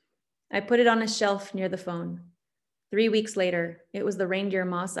 I put it on a shelf near the phone. 3 weeks later, it was the reindeer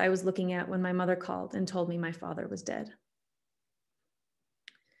moss I was looking at when my mother called and told me my father was dead.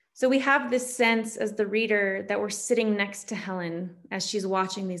 So we have this sense as the reader that we're sitting next to Helen as she's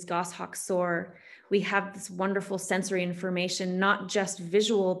watching these goshawks soar. We have this wonderful sensory information, not just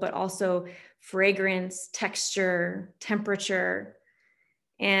visual, but also fragrance, texture, temperature.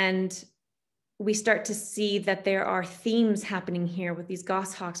 And we start to see that there are themes happening here with these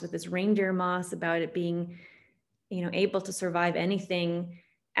goshawks, with this reindeer moss, about it being, able to survive anything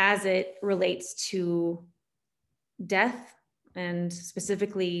as it relates to death, and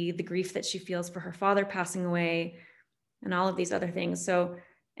specifically the grief that she feels for her father passing away and all of these other things. So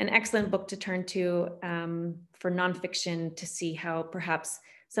an excellent book to turn to for nonfiction to see how perhaps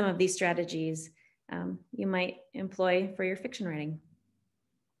some of these strategies you might employ for your fiction writing.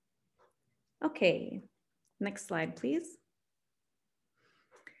 Okay, next slide, please.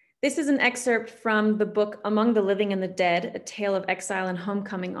 This is an excerpt from the book Among the Living and the Dead, A Tale of Exile and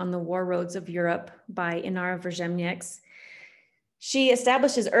Homecoming on the War Roads of Europe by Inara Verzemnieks. She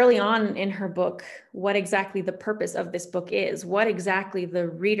establishes early on in her book what exactly the purpose of this book is, what exactly the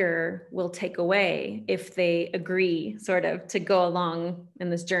reader will take away if they agree sort of to go along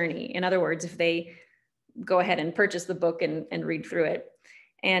in this journey. In other words, if they go ahead and purchase the book and read through it.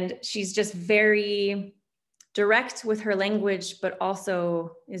 And she's just very direct with her language, but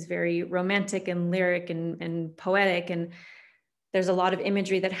also is very romantic and lyric and poetic. And there's a lot of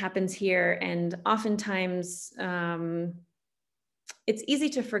imagery that happens here. And oftentimes, it's easy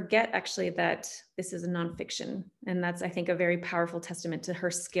to forget actually that this is a nonfiction. And that's, I think, a very powerful testament to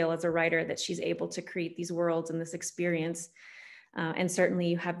her skill as a writer, that she's able to create these worlds and this experience. And certainly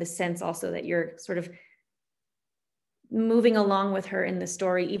you have the sense also that you're sort of moving along with her in the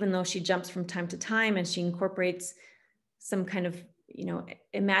story, even though she jumps from time to time and she incorporates some kind of,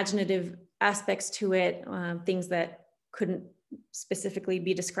 imaginative aspects to it, things that couldn't specifically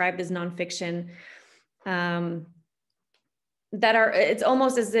be described as nonfiction. It's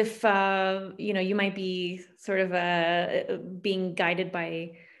almost as if, you might be sort of being guided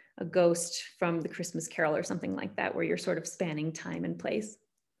by a ghost from the Christmas Carol or something like that, where you're sort of spanning time and place.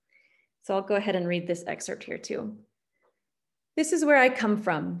 So I'll go ahead and read this excerpt here too. This is where I come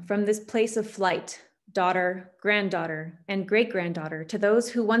from this place of flight, daughter, granddaughter, and great-granddaughter to those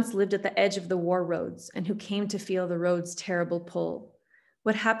who once lived at the edge of the war roads and who came to feel the road's terrible pull.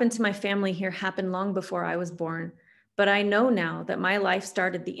 What happened to my family here happened long before I was born. But I know now that my life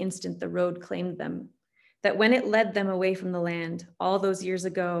started the instant the road claimed them, that when it led them away from the land all those years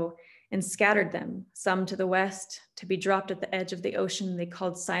ago and scattered them, some to the west, to be dropped at the edge of the ocean they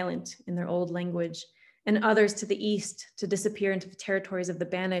called silent in their old language, and others to the east to disappear into the territories of the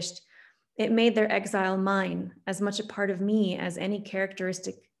banished, it made their exile mine, as much a part of me as any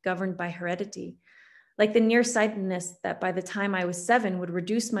characteristic governed by heredity. Like the nearsightedness that by the time I was 7 would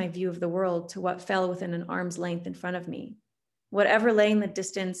reduce my view of the world to what fell within an arm's length in front of me. Whatever lay in the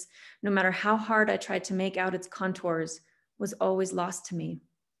distance, no matter how hard I tried to make out its contours, was always lost to me.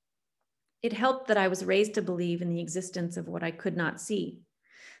 It helped that I was raised to believe in the existence of what I could not see.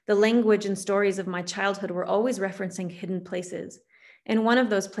 The language and stories of my childhood were always referencing hidden places, and one of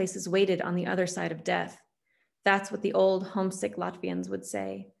those places waited on the other side of death. That's what the old homesick Latvians would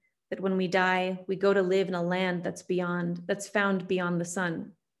say, that when we die, we go to live in a land that's found beyond the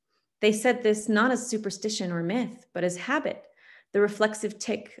sun. They said this not as superstition or myth, but as habit, the reflexive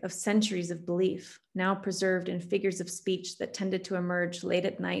tick of centuries of belief, now preserved in figures of speech that tended to emerge late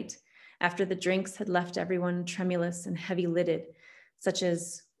at night after the drinks had left everyone tremulous and heavy-lidded, such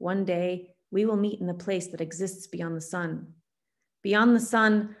as, one day, we will meet in the place that exists beyond the sun. Beyond the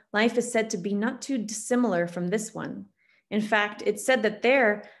sun, life is said to be not too dissimilar from this one. In fact, it's said that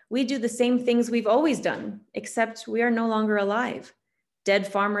there, We do the same things we've always done, except we are no longer alive. Dead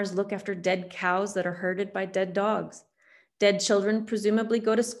farmers look after dead cows that are herded by dead dogs. Dead children presumably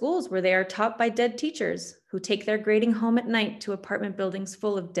go to schools where they are taught by dead teachers who take their grading home at night to apartment buildings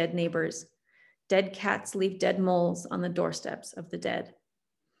full of dead neighbors. Dead cats leave dead moles on the doorsteps of the dead.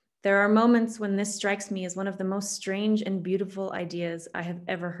 There are moments when this strikes me as one of the most strange and beautiful ideas I have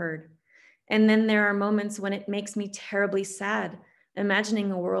ever heard. And then there are moments when it makes me terribly sad,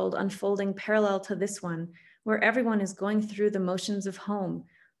 imagining a world unfolding parallel to this one, where everyone is going through the motions of home,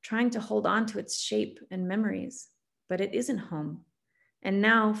 trying to hold on to its shape and memories. But it isn't home. And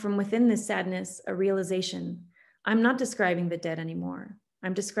now, from within this sadness, a realization. I'm not describing the dead anymore.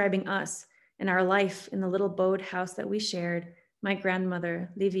 I'm describing us and our life in the little bowed house that we shared, my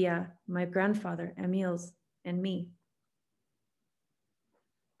grandmother, Livia, my grandfather, Emil's, and me.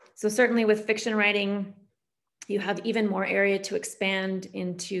 So certainly with fiction writing, you have even more area to expand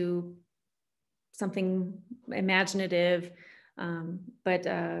into something imaginative. But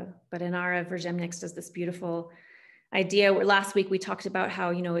Inara Verzemnieks does this beautiful idea where last week we talked about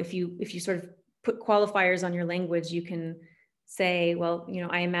how, if you sort of put qualifiers on your language, you can say, well,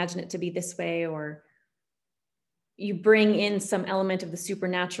 I imagine it to be this way, or you bring in some element of the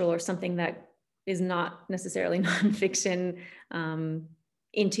supernatural or something that is not necessarily nonfiction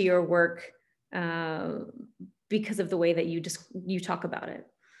into your work because of the way that you talk about it.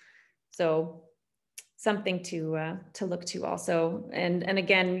 So something to look to also. And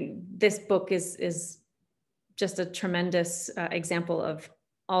again, this book is just a tremendous example of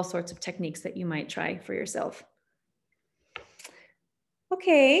all sorts of techniques that you might try for yourself.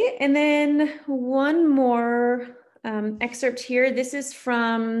 Okay, and then one more excerpt here. This is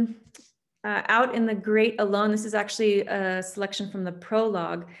from Out in the Great Alone. This is actually a selection from the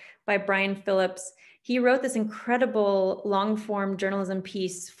prologue by Brian Phillips. He wrote this incredible long form journalism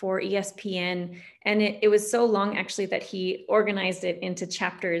piece for ESPN. And it was so long actually that he organized it into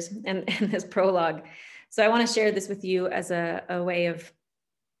chapters and this prologue. So I want to share this with you as a way of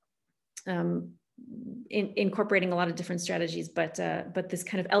incorporating a lot of different strategies, but this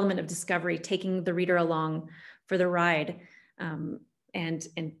kind of element of discovery, taking the reader along for the ride and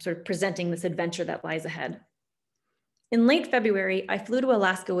sort of presenting this adventure that lies ahead. In late February, I flew to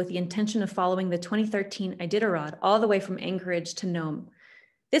Alaska with the intention of following the 2013 Iditarod all the way from Anchorage to Nome.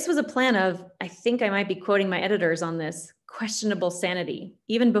 This was a plan of, I think I might be quoting my editors on this, questionable sanity,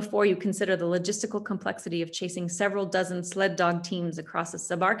 even before you consider the logistical complexity of chasing several dozen sled dog teams across a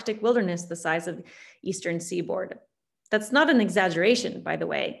subarctic wilderness the size of eastern seaboard. That's not an exaggeration, by the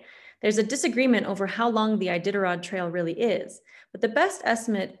way. There's a disagreement over how long the Iditarod Trail really is, but the best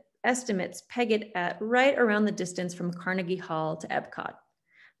estimates peg it at right around the distance from Carnegie Hall to Epcot.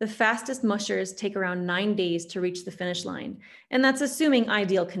 The fastest mushers take around 9 days to reach the finish line, and that's assuming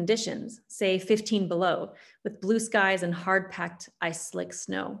ideal conditions, say 15 below, with blue skies and hard-packed ice-slick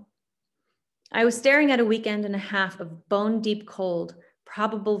snow. I was staring at a weekend and a half of bone-deep cold,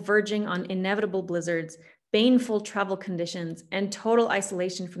 probable verging on inevitable blizzards, baneful travel conditions, and total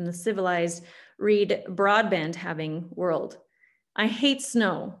isolation from the civilized, read broadband-having world. I hate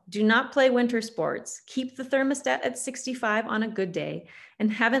snow, do not play winter sports, keep the thermostat at 65 on a good day, and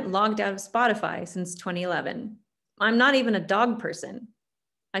haven't logged out of Spotify since 2011. I'm not even a dog person.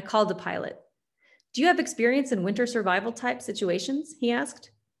 I called the pilot. Do you have experience in winter survival type situations? He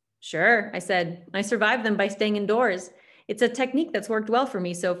asked. Sure, I said. I survived them by staying indoors. It's a technique that's worked well for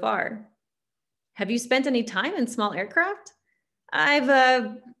me so far. Have you spent any time in small aircraft?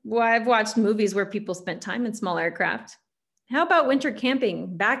 I've watched movies where people spent time in small aircraft. How about winter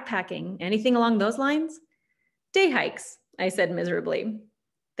camping, backpacking, anything along those lines? Day hikes, I said miserably.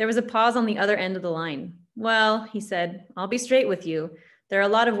 There was a pause on the other end of the line. Well, he said, I'll be straight with you. There are a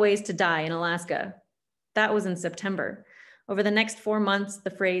lot of ways to die in Alaska. That was in September. Over the next 4 months, the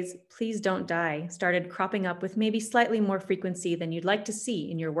phrase, please don't die, started cropping up with maybe slightly more frequency than you'd like to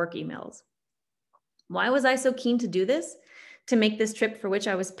see in your work emails. Why was I so keen to do this? To make this trip for which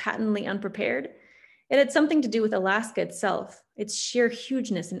I was patently unprepared? It had something to do with Alaska itself, its sheer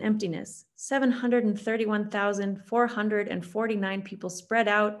hugeness and emptiness. 731,449 people spread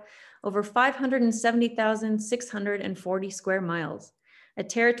out over 570,640 square miles, a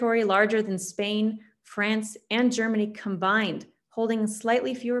territory larger than Spain, France, and Germany combined, holding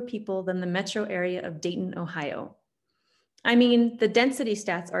slightly fewer people than the metro area of Dayton, Ohio. I mean, the density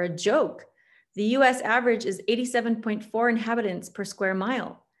stats are a joke. The US average is 87.4 inhabitants per square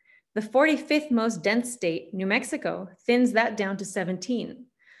mile. The 45th most dense state, New Mexico, thins that down to 17.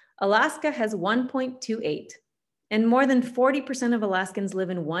 Alaska has 1.28, and more than 40% of Alaskans live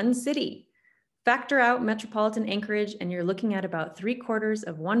in one city. Factor out metropolitan Anchorage and you're looking at about 3/4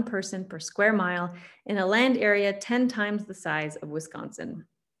 of one person per square mile in a land area 10 times the size of Wisconsin.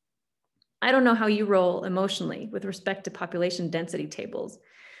 I don't know how you roll emotionally with respect to population density tables.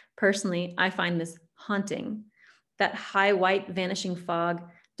 Personally, I find this haunting. That high white vanishing fog,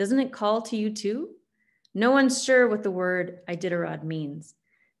 doesn't it call to you too? No one's sure what the word Iditarod means.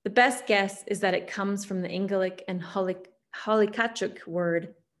 The best guess is that it comes from the Ingalic and Holikachuk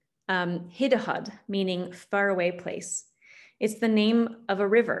word Hidahud, meaning faraway place. It's the name of a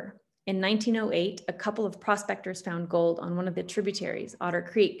river. In 1908, a couple of prospectors found gold on one of the tributaries, Otter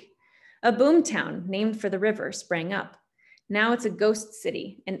Creek. A boom town named for the river sprang up. Now it's a ghost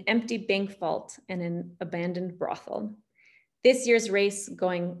city, an empty bank vault and an abandoned brothel. This year's race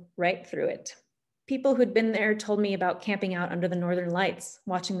going right through it. People who'd been there told me about camping out under the northern lights,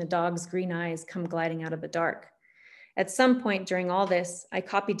 watching the dog's green eyes come gliding out of the dark. At some point during all this, I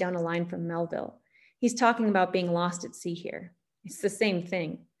copied down a line from Melville. He's talking about being lost at sea here. It's the same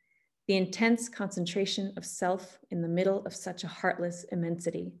thing. The intense concentration of self in the middle of such a heartless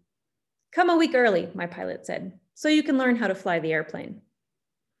immensity. Come a week early, my pilot said, so you can learn how to fly the airplane.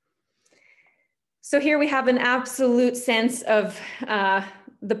 So here we have an absolute sense of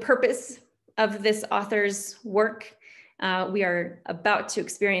the purpose of this author's work. We are about to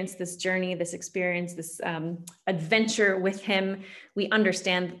experience this journey, this experience, this adventure with him. We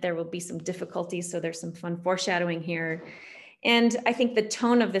understand that there will be some difficulties, so there's some fun foreshadowing here. And I think the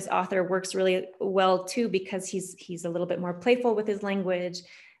tone of this author works really well too, because he's a little bit more playful with his language.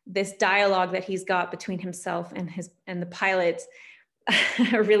 This dialogue that he's got between himself and the pilot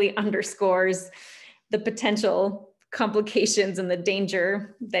really underscores the potential complications and the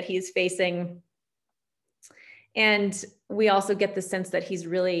danger that he's facing. And we also get the sense that he's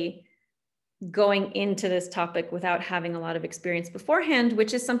really going into this topic without having a lot of experience beforehand,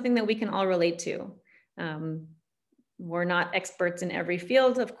 which is something that we can all relate to. We're not experts in every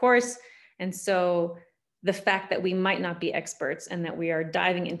field, of course. And so the fact that we might not be experts and that we are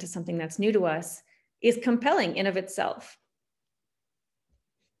diving into something that's new to us is compelling in of itself.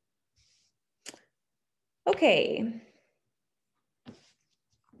 Okay.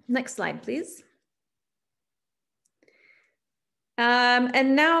 Next slide, please.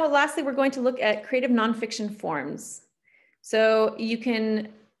 And now lastly, we're going to look at creative nonfiction forms. So you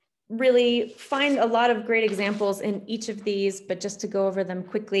can really find a lot of great examples in each of these, but just to go over them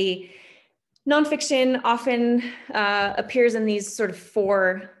quickly, nonfiction often appears in these sort of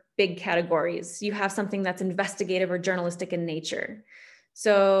 4 big categories. You have something that's investigative or journalistic in nature.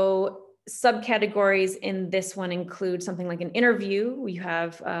 So subcategories in this one include something like an interview. You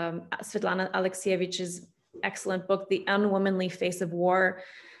have Svetlana Alexievich's excellent book, The Unwomanly Face of War,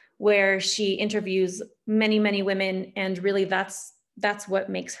 where she interviews many, many women. And really that's what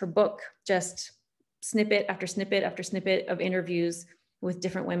makes her book, just snippet after snippet after snippet of interviews with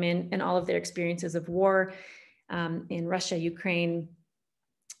different women and all of their experiences of war in Russia, Ukraine.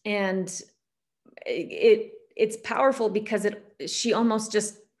 And it's powerful because she almost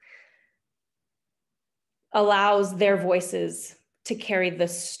just allows their voices to carry the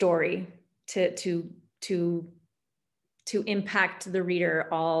story, to impact the reader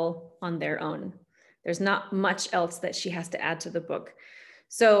all on their own. There's not much else that she has to add to the book.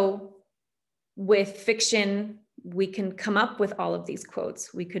 So with fiction, we can come up with all of these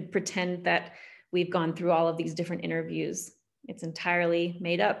quotes. We could pretend that we've gone through all of these different interviews. It's entirely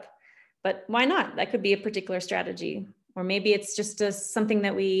made up, but why not? That could be a particular strategy. Or maybe it's just something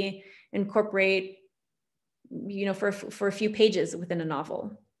that we incorporate, for a few pages within a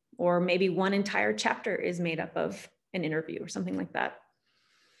novel. Or maybe one entire chapter is made up of an interview or something like that.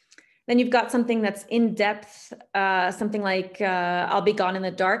 Then you've got something that's in depth, something like I'll Be Gone in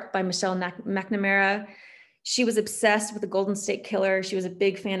the Dark by Michelle McNamara. She was obsessed with the Golden State Killer. She was a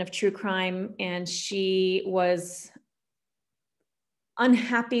big fan of true crime, and she was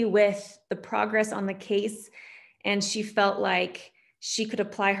unhappy with the progress on the case. And she felt like she could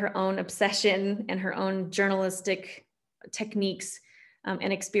apply her own obsession and her own journalistic techniques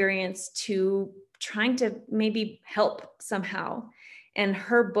and experience to trying to maybe help somehow. And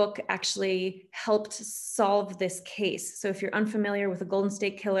her book actually helped solve this case. So if you're unfamiliar with the Golden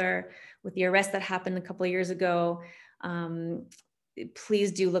State Killer, with the arrest that happened a couple of years ago,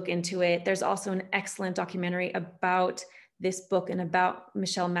 please do look into it. There's also an excellent documentary about this book and about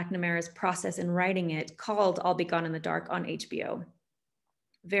Michelle McNamara's process in writing it called I'll Be Gone in the Dark on HBO.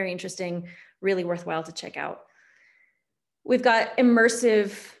 Very interesting, really worthwhile to check out. We've got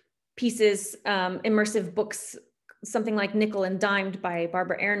immersive pieces, immersive books, something like Nickel and Dimed by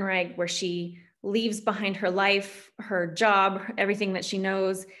Barbara Ehrenreich, where she leaves behind her life, her job, everything that she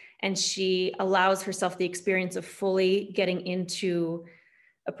knows, and she allows herself the experience of fully getting into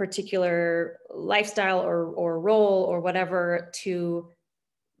a particular lifestyle or role or whatever to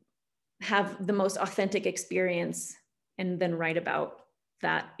have the most authentic experience and then write about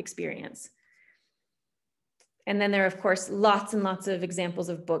that experience. And then there are, of course, lots and lots of examples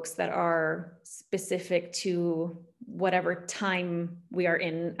of books that are specific to whatever time we are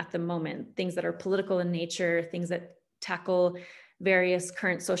in at the moment, things that are political in nature, things that tackle various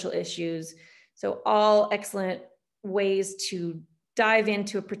current social issues. So all excellent ways to dive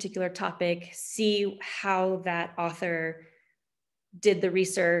into a particular topic, see how that author did the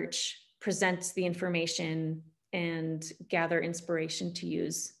research, presents the information, and gather inspiration to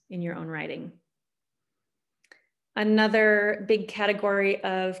use in your own writing. Another big category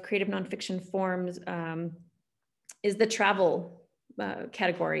of creative nonfiction forms is the travel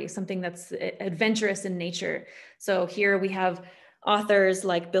category, something that's adventurous in nature. So here we have authors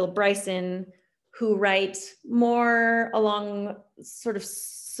like Bill Bryson, who write more along sort of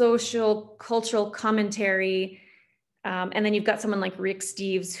social, cultural commentary. And then you've got someone like Rick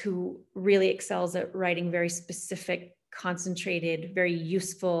Steves, who really excels at writing very specific, concentrated, very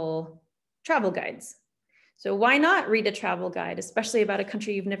useful travel guides. So why not read a travel guide, especially about a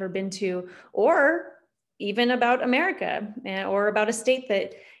country you've never been to, or even about America, or about a state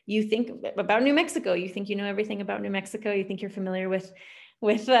that you think about, New Mexico. You think you know everything about New Mexico. You think you're familiar with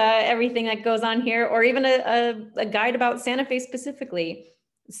everything that goes on here, or even a guide about Santa Fe specifically.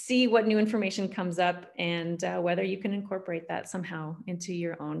 See what new information comes up and whether you can incorporate that somehow into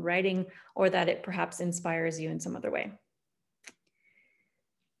your own writing, or that it perhaps inspires you in some other way.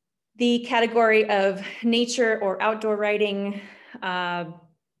 The category of nature or outdoor writing,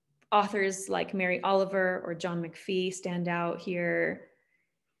 authors like Mary Oliver or John McPhee stand out here.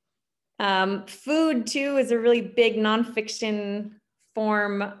 Food too is a really big nonfiction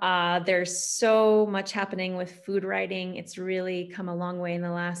form. There's so much happening with food writing. It's really come a long way in the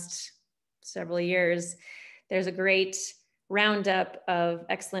last several years. There's a great roundup of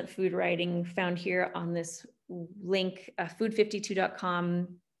excellent food writing found here on this link, food52.com.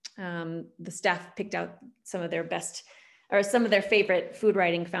 The staff picked out some of their best, or some of their favorite food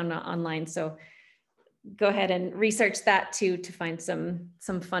writing found online. So go ahead and research that too, to find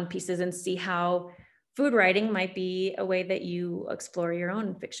some fun pieces and see how food writing might be a way that you explore your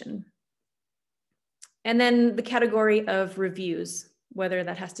own fiction. And then the category of reviews, whether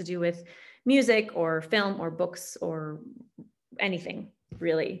that has to do with music or film or books or anything,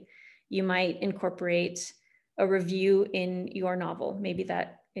 really. You might incorporate a review in your novel. Maybe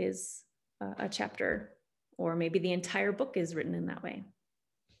that is a chapter, or maybe the entire book is written in that way.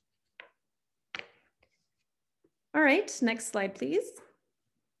 All right, next slide, please.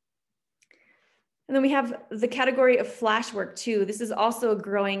 And then we have the category of flash work too. This is also a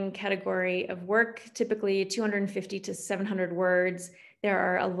growing category of work, typically 250 to 700 words. There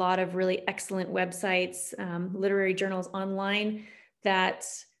are a lot of really excellent websites, literary journals online that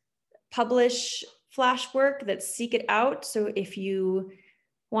publish flash work, that seek it out. So if you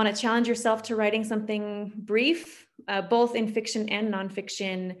want to challenge yourself to writing something brief, both in fiction and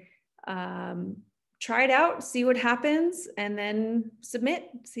nonfiction, try it out, see what happens, and then submit,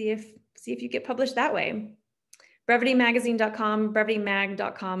 see if you get published that way. Brevitymagazine.com,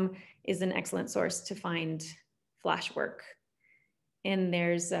 brevitymag.com is an excellent source to find flash work. And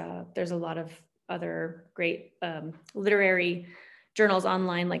there's a lot of other great literary journals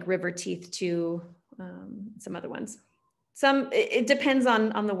online, like River Teeth too, some other ones. It depends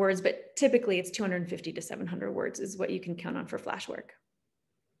on the words, but typically it's 250 to 700 words is what you can count on for flash work.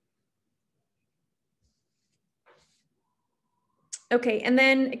 Okay, and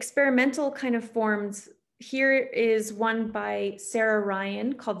then experimental kind of forms. Here is one by Sarah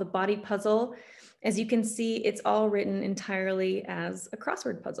Ryan called The Body Puzzle. As you can see, it's all written entirely as a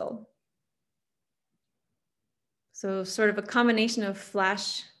crossword puzzle. So sort of a combination of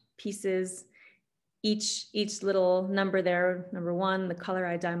flash pieces, each little number there. Number 1, the color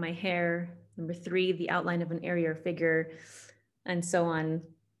I dye my hair. Number 3, the outline of an area or figure, and so on.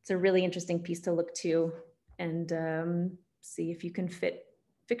 It's a really interesting piece to look to and see if you can fit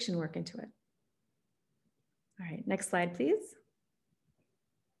fiction work into it. All right, next slide, please.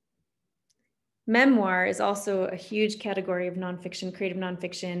 Memoir is also a huge category of nonfiction, creative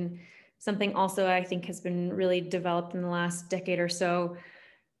nonfiction, something also I think has been really developed in the last decade or so.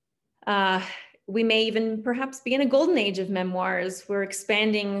 We may even perhaps be in a golden age of memoirs. We're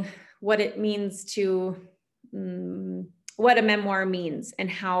expanding what it means to, what a memoir means and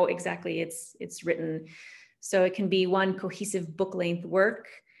how exactly it's written. So it can be one cohesive book-length work.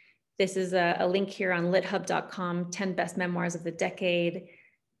 This is a link here on lithub.com, 10 best memoirs of the decade.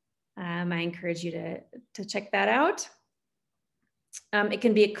 I encourage you to check that out. It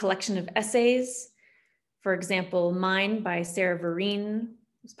can be a collection of essays. For example, Mine by Sarah Vereen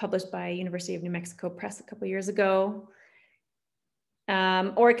was published by University of New Mexico Press a couple years ago.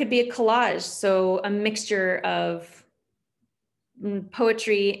 Or it could be a collage, so a mixture of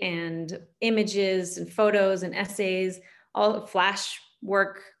poetry and images and photos and essays, all flash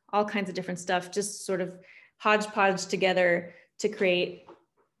work, all kinds of different stuff, just sort of hodgepodge together to create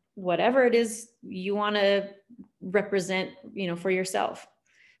whatever it is you want to represent, for yourself.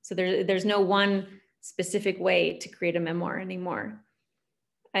 So there's no one specific way to create a memoir anymore.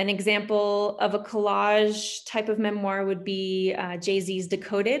 An example of a collage type of memoir would be Jay-Z's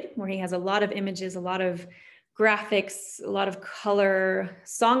Decoded, where he has a lot of images, a lot of graphics, a lot of color,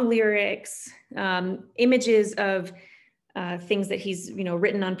 song lyrics, images of things that he's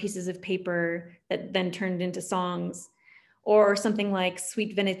written on pieces of paper that then turned into songs. Or something like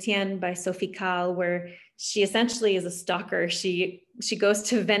Sweet Venetienne by Sophie Calle, where she essentially is a stalker. She goes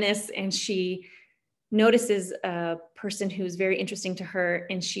to Venice and she notices a person who's very interesting to her,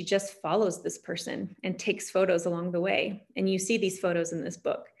 and she just follows this person and takes photos along the way. And you see these photos in this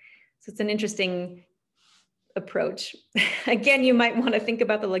book. So it's an interesting approach. Again, you might want to think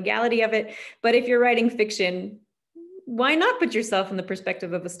about the legality of it, but if you're writing fiction, why not put yourself in the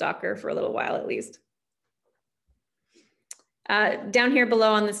perspective of a stalker for a little while at least? Down here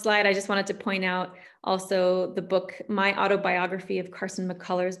below on the slide, I just wanted to point out also the book, My Autobiography of Carson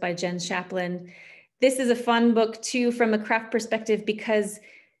McCullers by Jen Chaplin. This is a fun book too from a craft perspective, because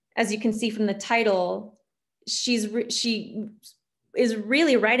as you can see from the title, she is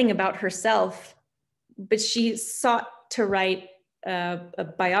really writing about herself, but she sought to write a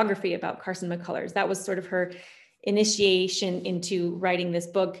biography about Carson McCullers. That was sort of her initiation into writing this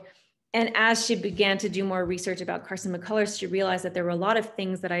book. And as she began to do more research about Carson McCullers, she realized that there were a lot of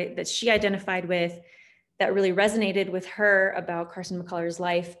things that she identified with that really resonated with her about Carson McCullers'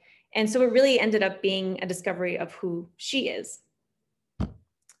 life. And so it really ended up being a discovery of who she is.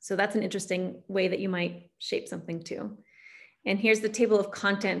 So that's an interesting way that you might shape something too. And here's the table of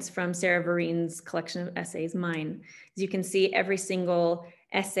contents from Sarah Vereen's collection of essays, Mine. As you can see, every single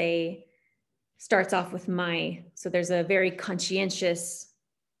essay starts off with my. So there's a very conscientious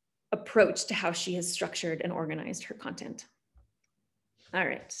approach to how she has structured and organized her content. All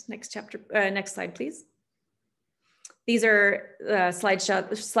right, next slide, please. These are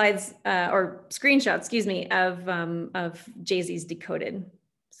screenshots, excuse me, of Jay-Z's Decoded.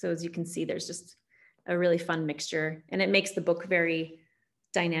 So as you can see, there's just a really fun mixture, and it makes the book very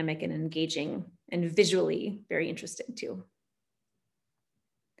dynamic and engaging and visually very interesting too.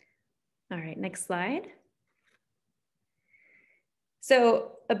 All right, next slide.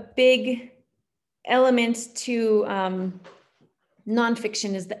 So a big element to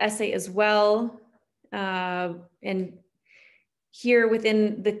nonfiction is the essay as well. And here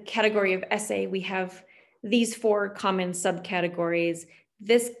within the category of essay, we have these 4 common subcategories.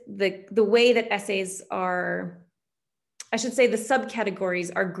 The way that essays are, I should say the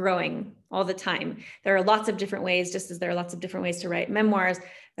subcategories are growing all the time. There are lots of different ways, just as there are lots of different ways to write memoirs,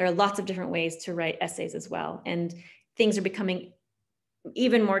 there are lots of different ways to write essays as well. And things are becoming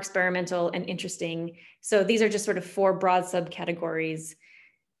even more experimental and interesting. So these are just sort of 4 broad subcategories: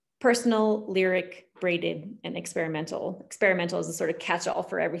 personal, lyric, braided, and experimental. Experimental is a sort of catch-all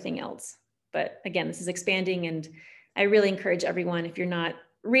for everything else. But again, this is expanding, and I really encourage everyone, if you're not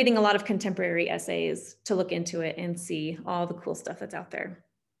reading a lot of contemporary essays, to look into it and see all the cool stuff that's out there.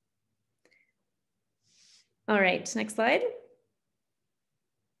 All right, next slide.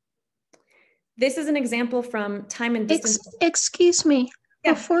 This is an example from Time and Distance. Excuse me,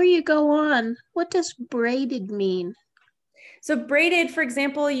 Yeah. Before you go on, what does braided mean? So braided, for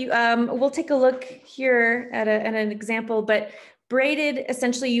example, we'll take a look here at an example, but braided,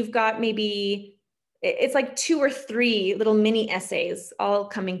 essentially you've got maybe, it's like 2 or 3 little mini essays all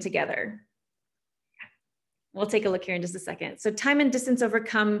coming together. We'll take a look here in just a second. So Time and Distance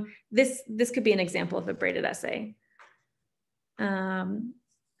Overcome, this could be an example of a braided essay.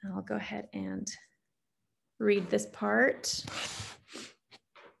 I'll go ahead and read this part.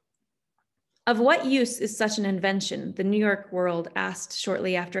 Of what use is such an invention? The New York World asked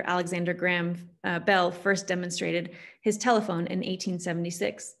shortly after Alexander Graham Bell first demonstrated his telephone in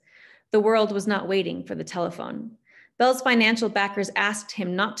 1876. The world was not waiting for the telephone. Bell's financial backers asked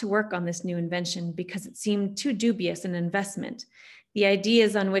him not to work on this new invention because it seemed too dubious an investment. The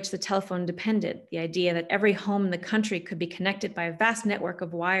ideas on which the telephone depended, the idea that every home in the country could be connected by a vast network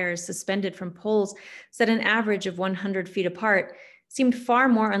of wires suspended from poles set an average of 100 feet apart, seemed far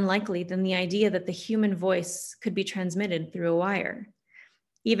more unlikely than the idea that the human voice could be transmitted through a wire.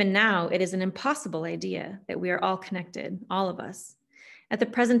 Even now, it is an impossible idea that we are all connected, all of us. At the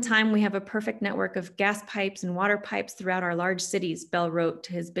present time, we have a perfect network of gas pipes and water pipes throughout our large cities, Bell wrote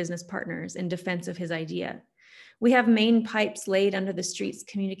to his business partners in defense of his idea. We have main pipes laid under the streets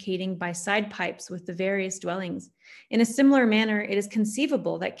communicating by side pipes with the various dwellings. In a similar manner, it is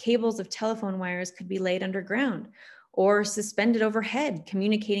conceivable that cables of telephone wires could be laid underground or suspended overhead,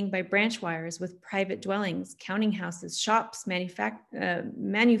 communicating by branch wires with private dwellings, counting houses, shops,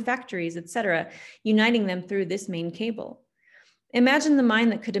 manufactories, etc., uniting them through this main cable. Imagine the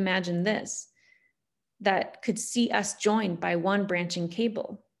mind that could imagine this, that could see us joined by one branching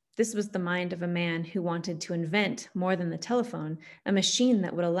cable. This was the mind of a man who wanted to invent, more than the telephone, a machine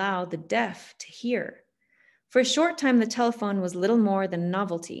that would allow the deaf to hear. For a short time, the telephone was little more than a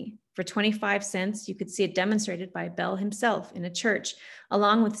novelty. For 25 cents, you could see it demonstrated by Bell himself in a church,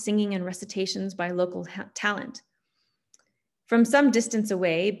 along with singing and recitations by local talent. From some distance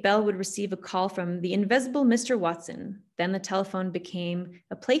away, Bell would receive a call from the invisible Mr. Watson. Then the telephone became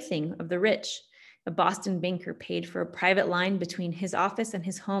a plaything of the rich. A Boston banker paid for a private line between his office and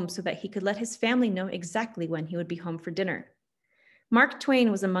his home so that he could let his family know exactly when he would be home for dinner. Mark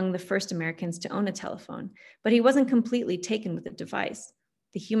Twain was among the first Americans to own a telephone, but he wasn't completely taken with the device.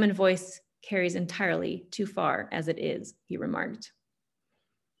 The human voice carries entirely too far as it is, he remarked.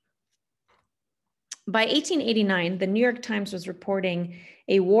 By 1889, the New York Times was reporting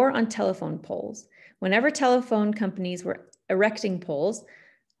a war on telephone poles. Whenever telephone companies were erecting poles,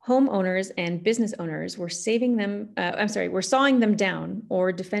 homeowners and business owners were sawing them down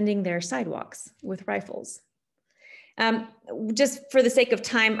or defending their sidewalks with rifles. Just for the sake of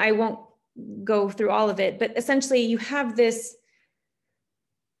time, I won't go through all of it, but essentially you have this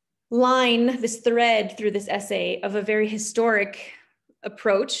line, this thread through this essay of a very historic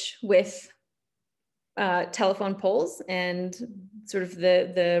approach with telephone poles and sort of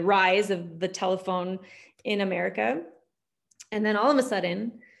the rise of the telephone in America. And then all of a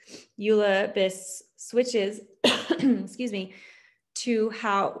sudden, Eula Biss switches, excuse me, to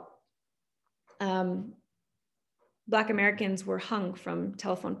how Black Americans were hung from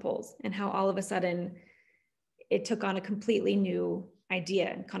telephone poles and how all of a sudden it took on a completely new idea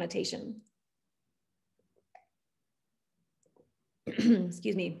and connotation.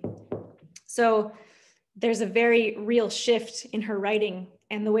 Excuse me. So there's a very real shift in her writing,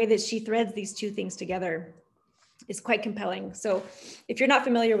 and the way that she threads these two things together is quite compelling. So if you're not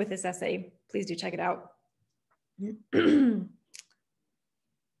familiar with this essay, please do check it out.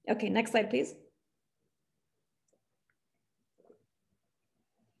 Okay, next slide, please.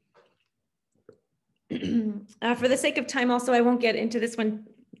 For the sake of time also, I won't get into this one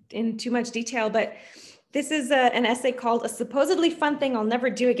in too much detail, but this is an essay called A Supposedly Fun Thing I'll Never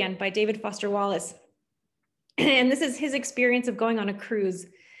Do Again by David Foster Wallace. And this is his experience of going on a cruise.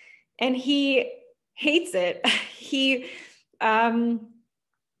 And he hates it. He finds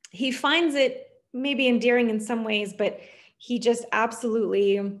it maybe endearing in some ways, but he just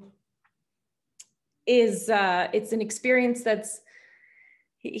absolutely is, it's an experience that's,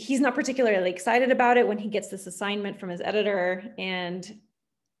 he's not particularly excited about it when he gets this assignment from his editor, and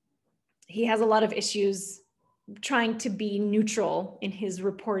he has a lot of issues trying to be neutral in his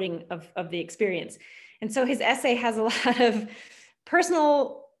reporting of the experience. And so his essay has a lot of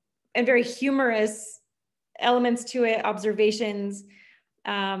personal and very humorous elements to it, observations.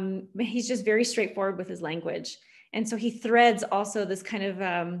 He's just very straightforward with his language. And so he threads also this kind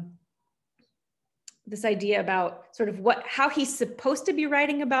of, this idea about sort of how he's supposed to be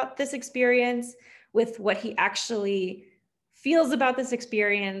writing about this experience with what he actually feels about this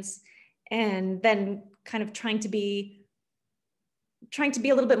experience, and then kind of trying to be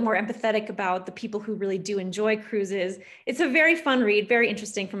a little bit more empathetic about the people who really do enjoy cruises. It's a very fun read, very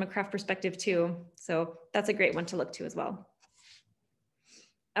interesting from a craft perspective too. So that's a great one to look to as well.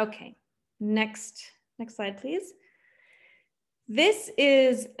 Okay, next slide, please. This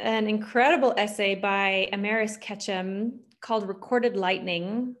is an incredible essay by Amaris Ketchum called Recorded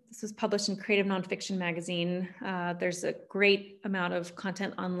Lightning. This was published in Creative Nonfiction magazine. There's a great amount of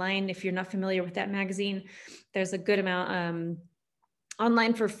content online. If you're not familiar with that magazine, there's a good amount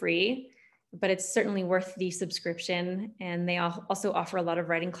online for free, but it's certainly worth the subscription. And they also offer a lot of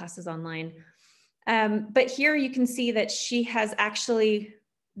writing classes online. But here you can see that she has actually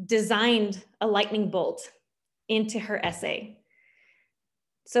designed a lightning bolt into her essay.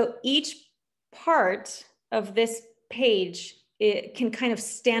 So each part of this page, it can kind of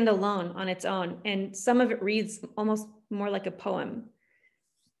stand alone on its own. And some of it reads almost more like a poem.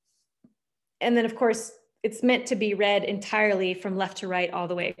 And then of course, it's meant to be read entirely from left to right all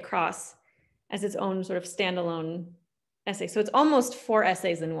the way across as its own sort of standalone essay. So it's almost 4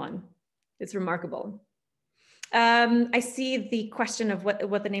 essays in one. It's remarkable. I see the question of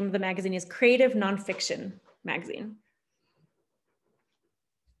what the name of the magazine is, Creative Nonfiction Magazine.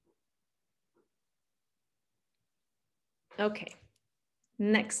 Okay,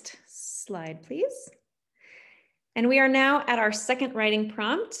 next slide, please. And we are now at our second writing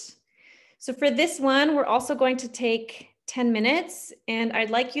prompt. So for this one, we're also going to take 10 minutes, and I'd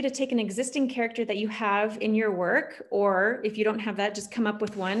like you to take an existing character that you have in your work, or if you don't have that, just come up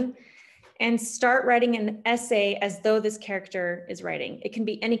with one and start writing an essay as though this character is writing. It can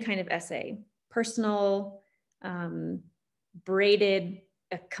be any kind of essay, personal, braided,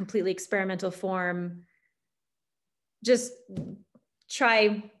 a completely experimental form. Just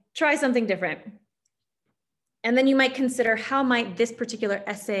try something different. And then you might consider, how might this particular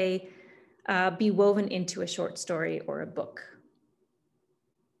essay be woven into a short story or a book?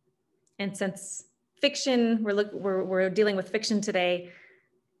 And since fiction, we're dealing with fiction today,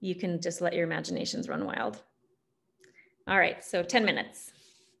 you can just let your imaginations run wild. All right, so 10 minutes.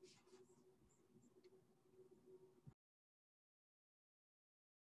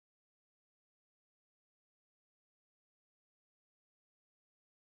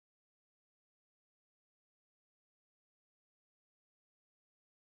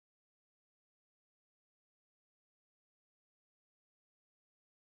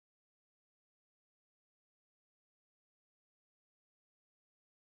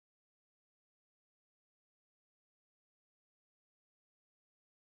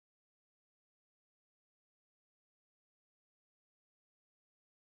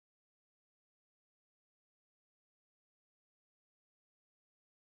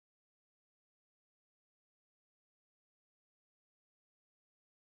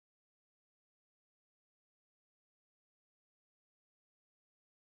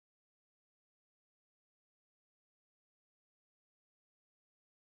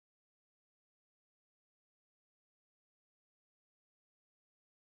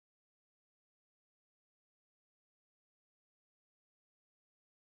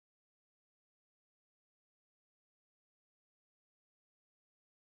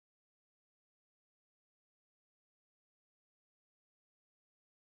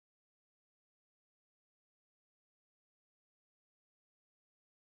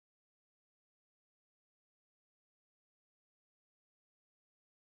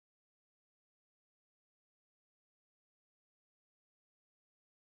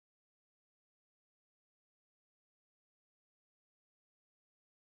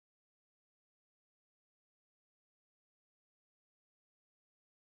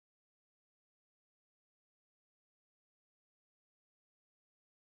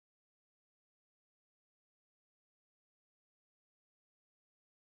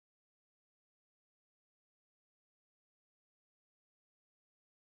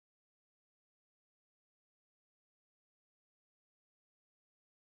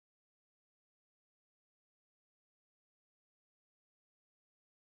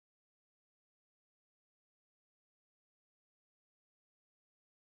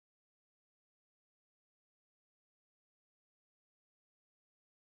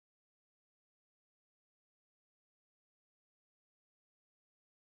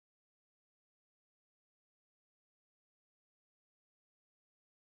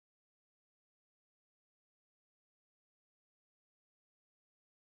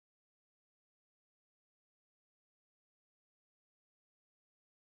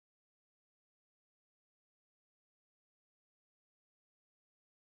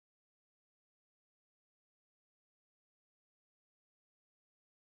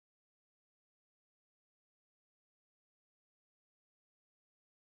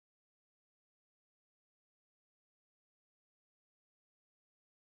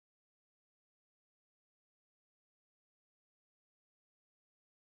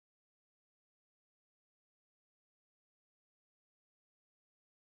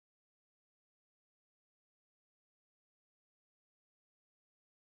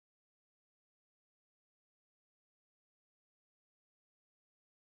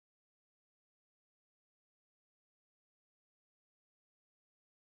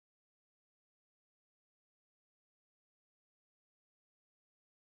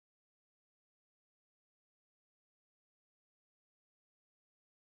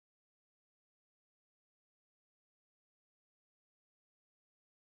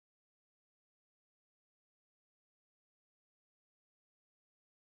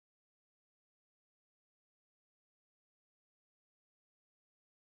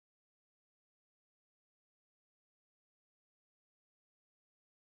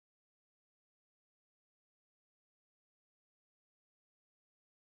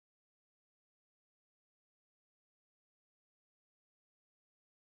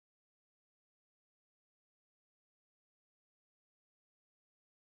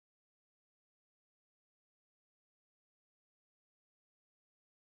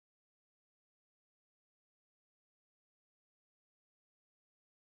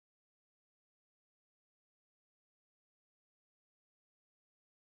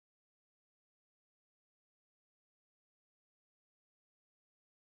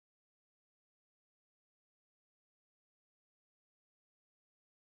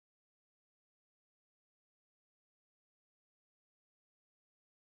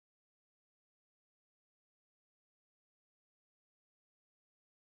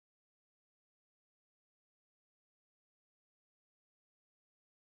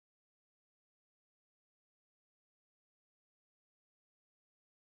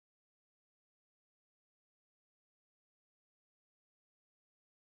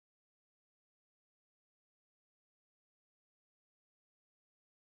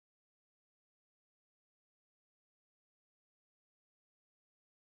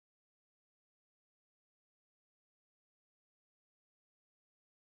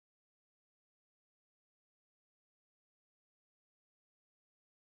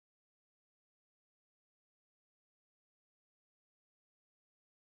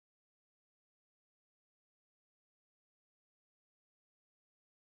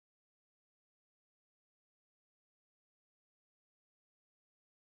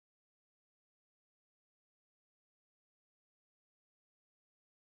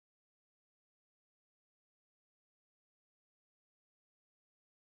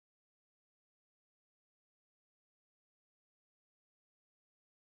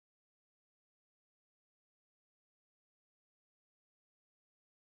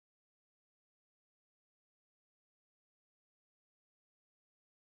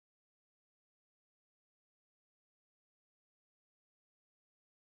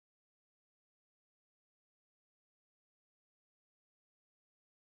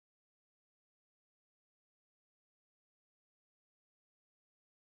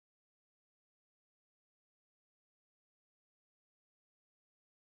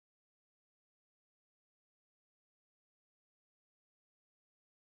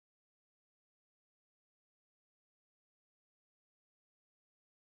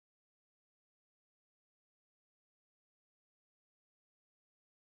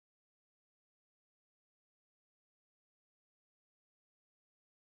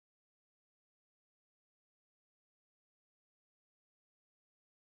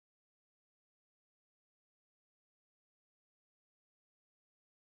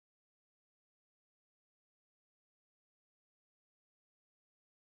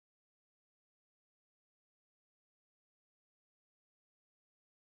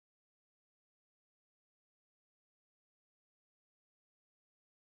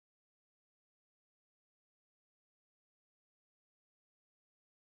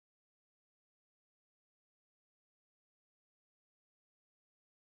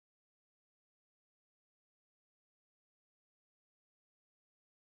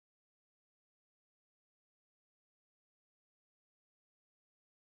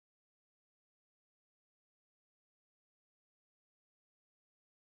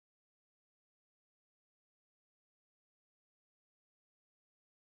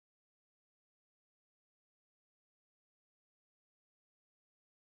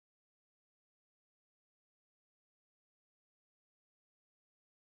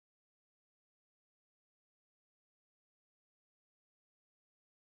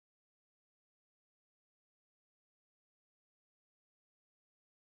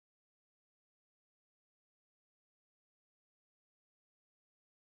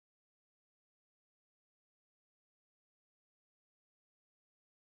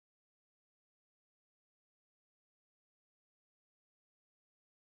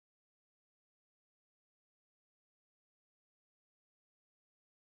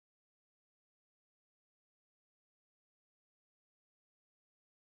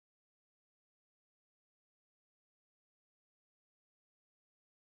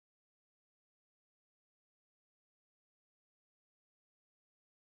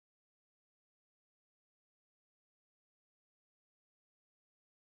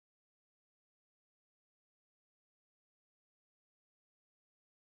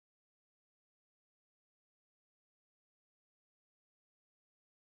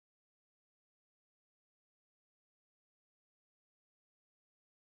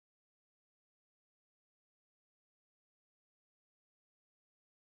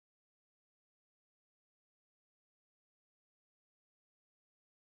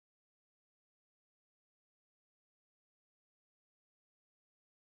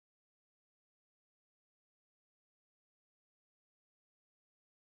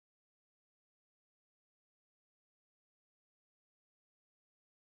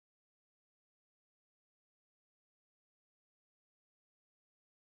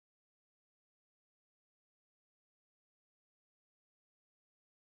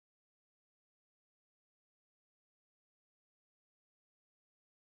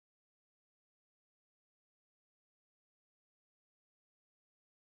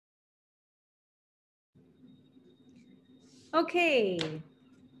 Okay,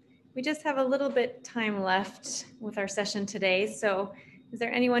 we just have a little bit time left with our session today. So is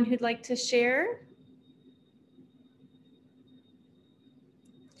there anyone who'd like to share?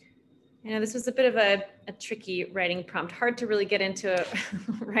 I know this was a bit of a tricky writing prompt, hard to really get into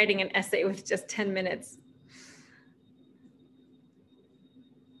writing an essay with just 10 minutes.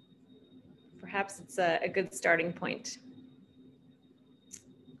 Perhaps it's a good starting point.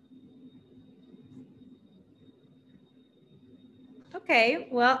 Okay,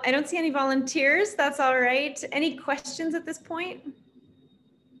 well, I don't see any volunteers. That's all right. Any questions at this point?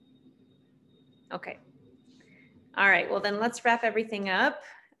 Okay. All right, well then let's wrap everything up.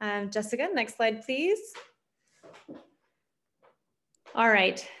 Jessica, next slide, please. All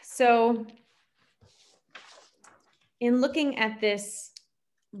right, so in looking at this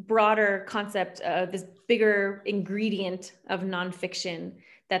broader concept of this bigger ingredient of nonfiction,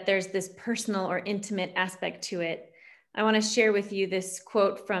 that there's this personal or intimate aspect to it, I want to share with you this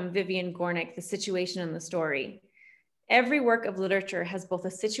quote from Vivian Gornick, The Situation and the Story. Every work of literature has both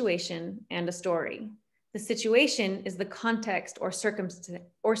a situation and a story. The situation is the context or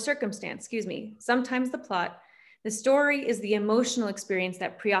circumstance, sometimes the plot. The story is the emotional experience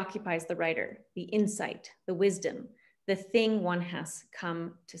that preoccupies the writer, the insight, the wisdom, the thing one has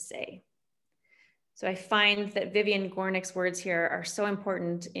come to say. So I find that Vivian Gornick's words here are so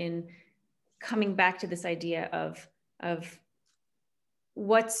important in coming back to this idea of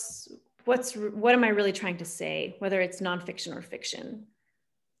what am I really trying to say, whether it's nonfiction or fiction?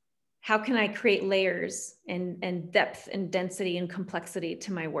 How can I create layers and depth and density and complexity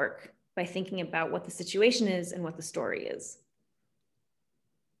to my work by thinking about what the situation is and what the story is?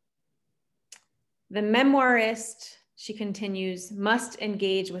 The memoirist, she continues, must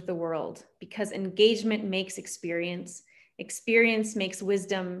engage with the world because engagement makes experience, experience makes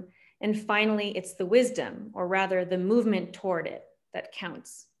wisdom, and finally it's the wisdom, or rather the movement toward it, that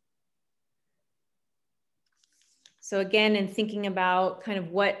counts. So again, in thinking about kind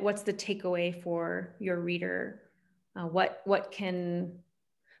of what's the takeaway for your reader, what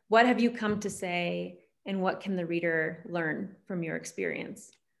have you come to say, and what can the reader learn from your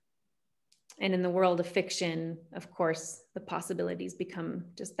experience? And in the world of fiction, of course, the possibilities become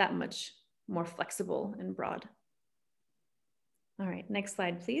just that much more flexible and broad. All right, next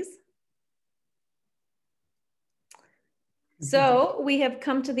slide, please. So we have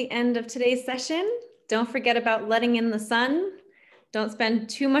come to the end of today's session. Don't forget about letting in the sun. Don't spend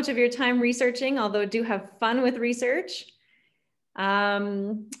too much of your time researching, although do have fun with research.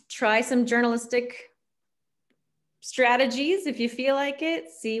 Try some journalistic strategies if you feel like it.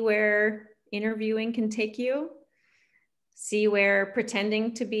 See where interviewing can take you. See where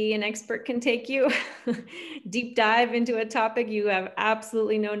pretending to be an expert can take you. Deep dive into a topic you have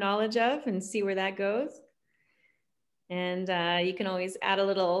absolutely no knowledge of and see where that goes. And you can always add a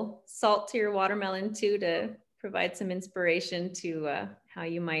little salt to your watermelon too to provide some inspiration to how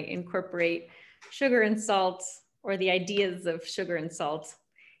you might incorporate sugar and salt or the ideas of sugar and salt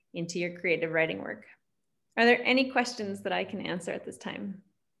into your creative writing work. Are there any questions that I can answer at this time?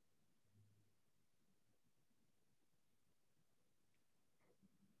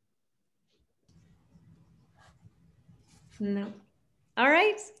 No. All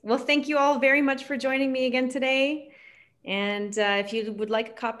right. Well, thank you all very much for joining me again today. And if you would like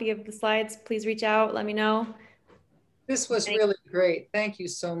a copy of the slides, please reach out, let me know. This was really great. Thank you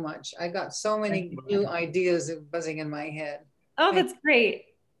so much. I got so many new ideas buzzing in my head. Oh, that's great.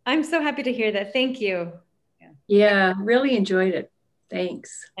 I'm so happy to hear that. Thank you. Yeah, really enjoyed it.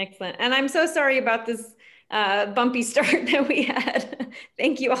 Thanks. Excellent. And I'm so sorry about this bumpy start that we had.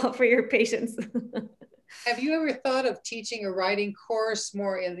 Thank you all for your patience. Have you ever thought of teaching a writing course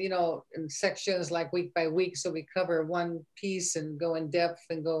more in, in sections like week by week, so we cover one piece and go in depth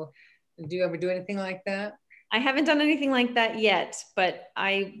and go, do you ever do anything like that? I haven't done anything like that yet, but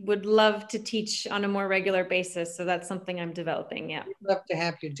I would love to teach on a more regular basis. So that's something I'm developing, yeah. I'd love to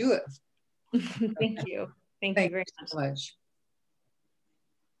have you do it. Thank you. Thank you very much.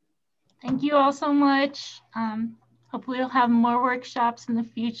 Thank you all so much. Hopefully we'll have more workshops in the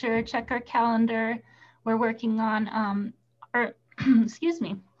future. Check our calendar. We're working on art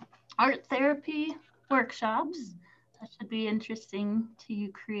therapy workshops. That should be interesting to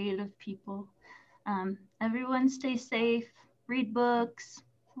you creative people. Everyone stay safe, read books,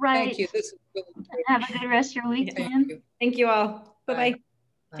 write. Thank you. This is really and have a good rest of your weekend. Thank you all. Bye-bye.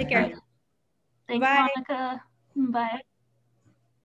 Take care. Thanks, Bye. Monica. Bye.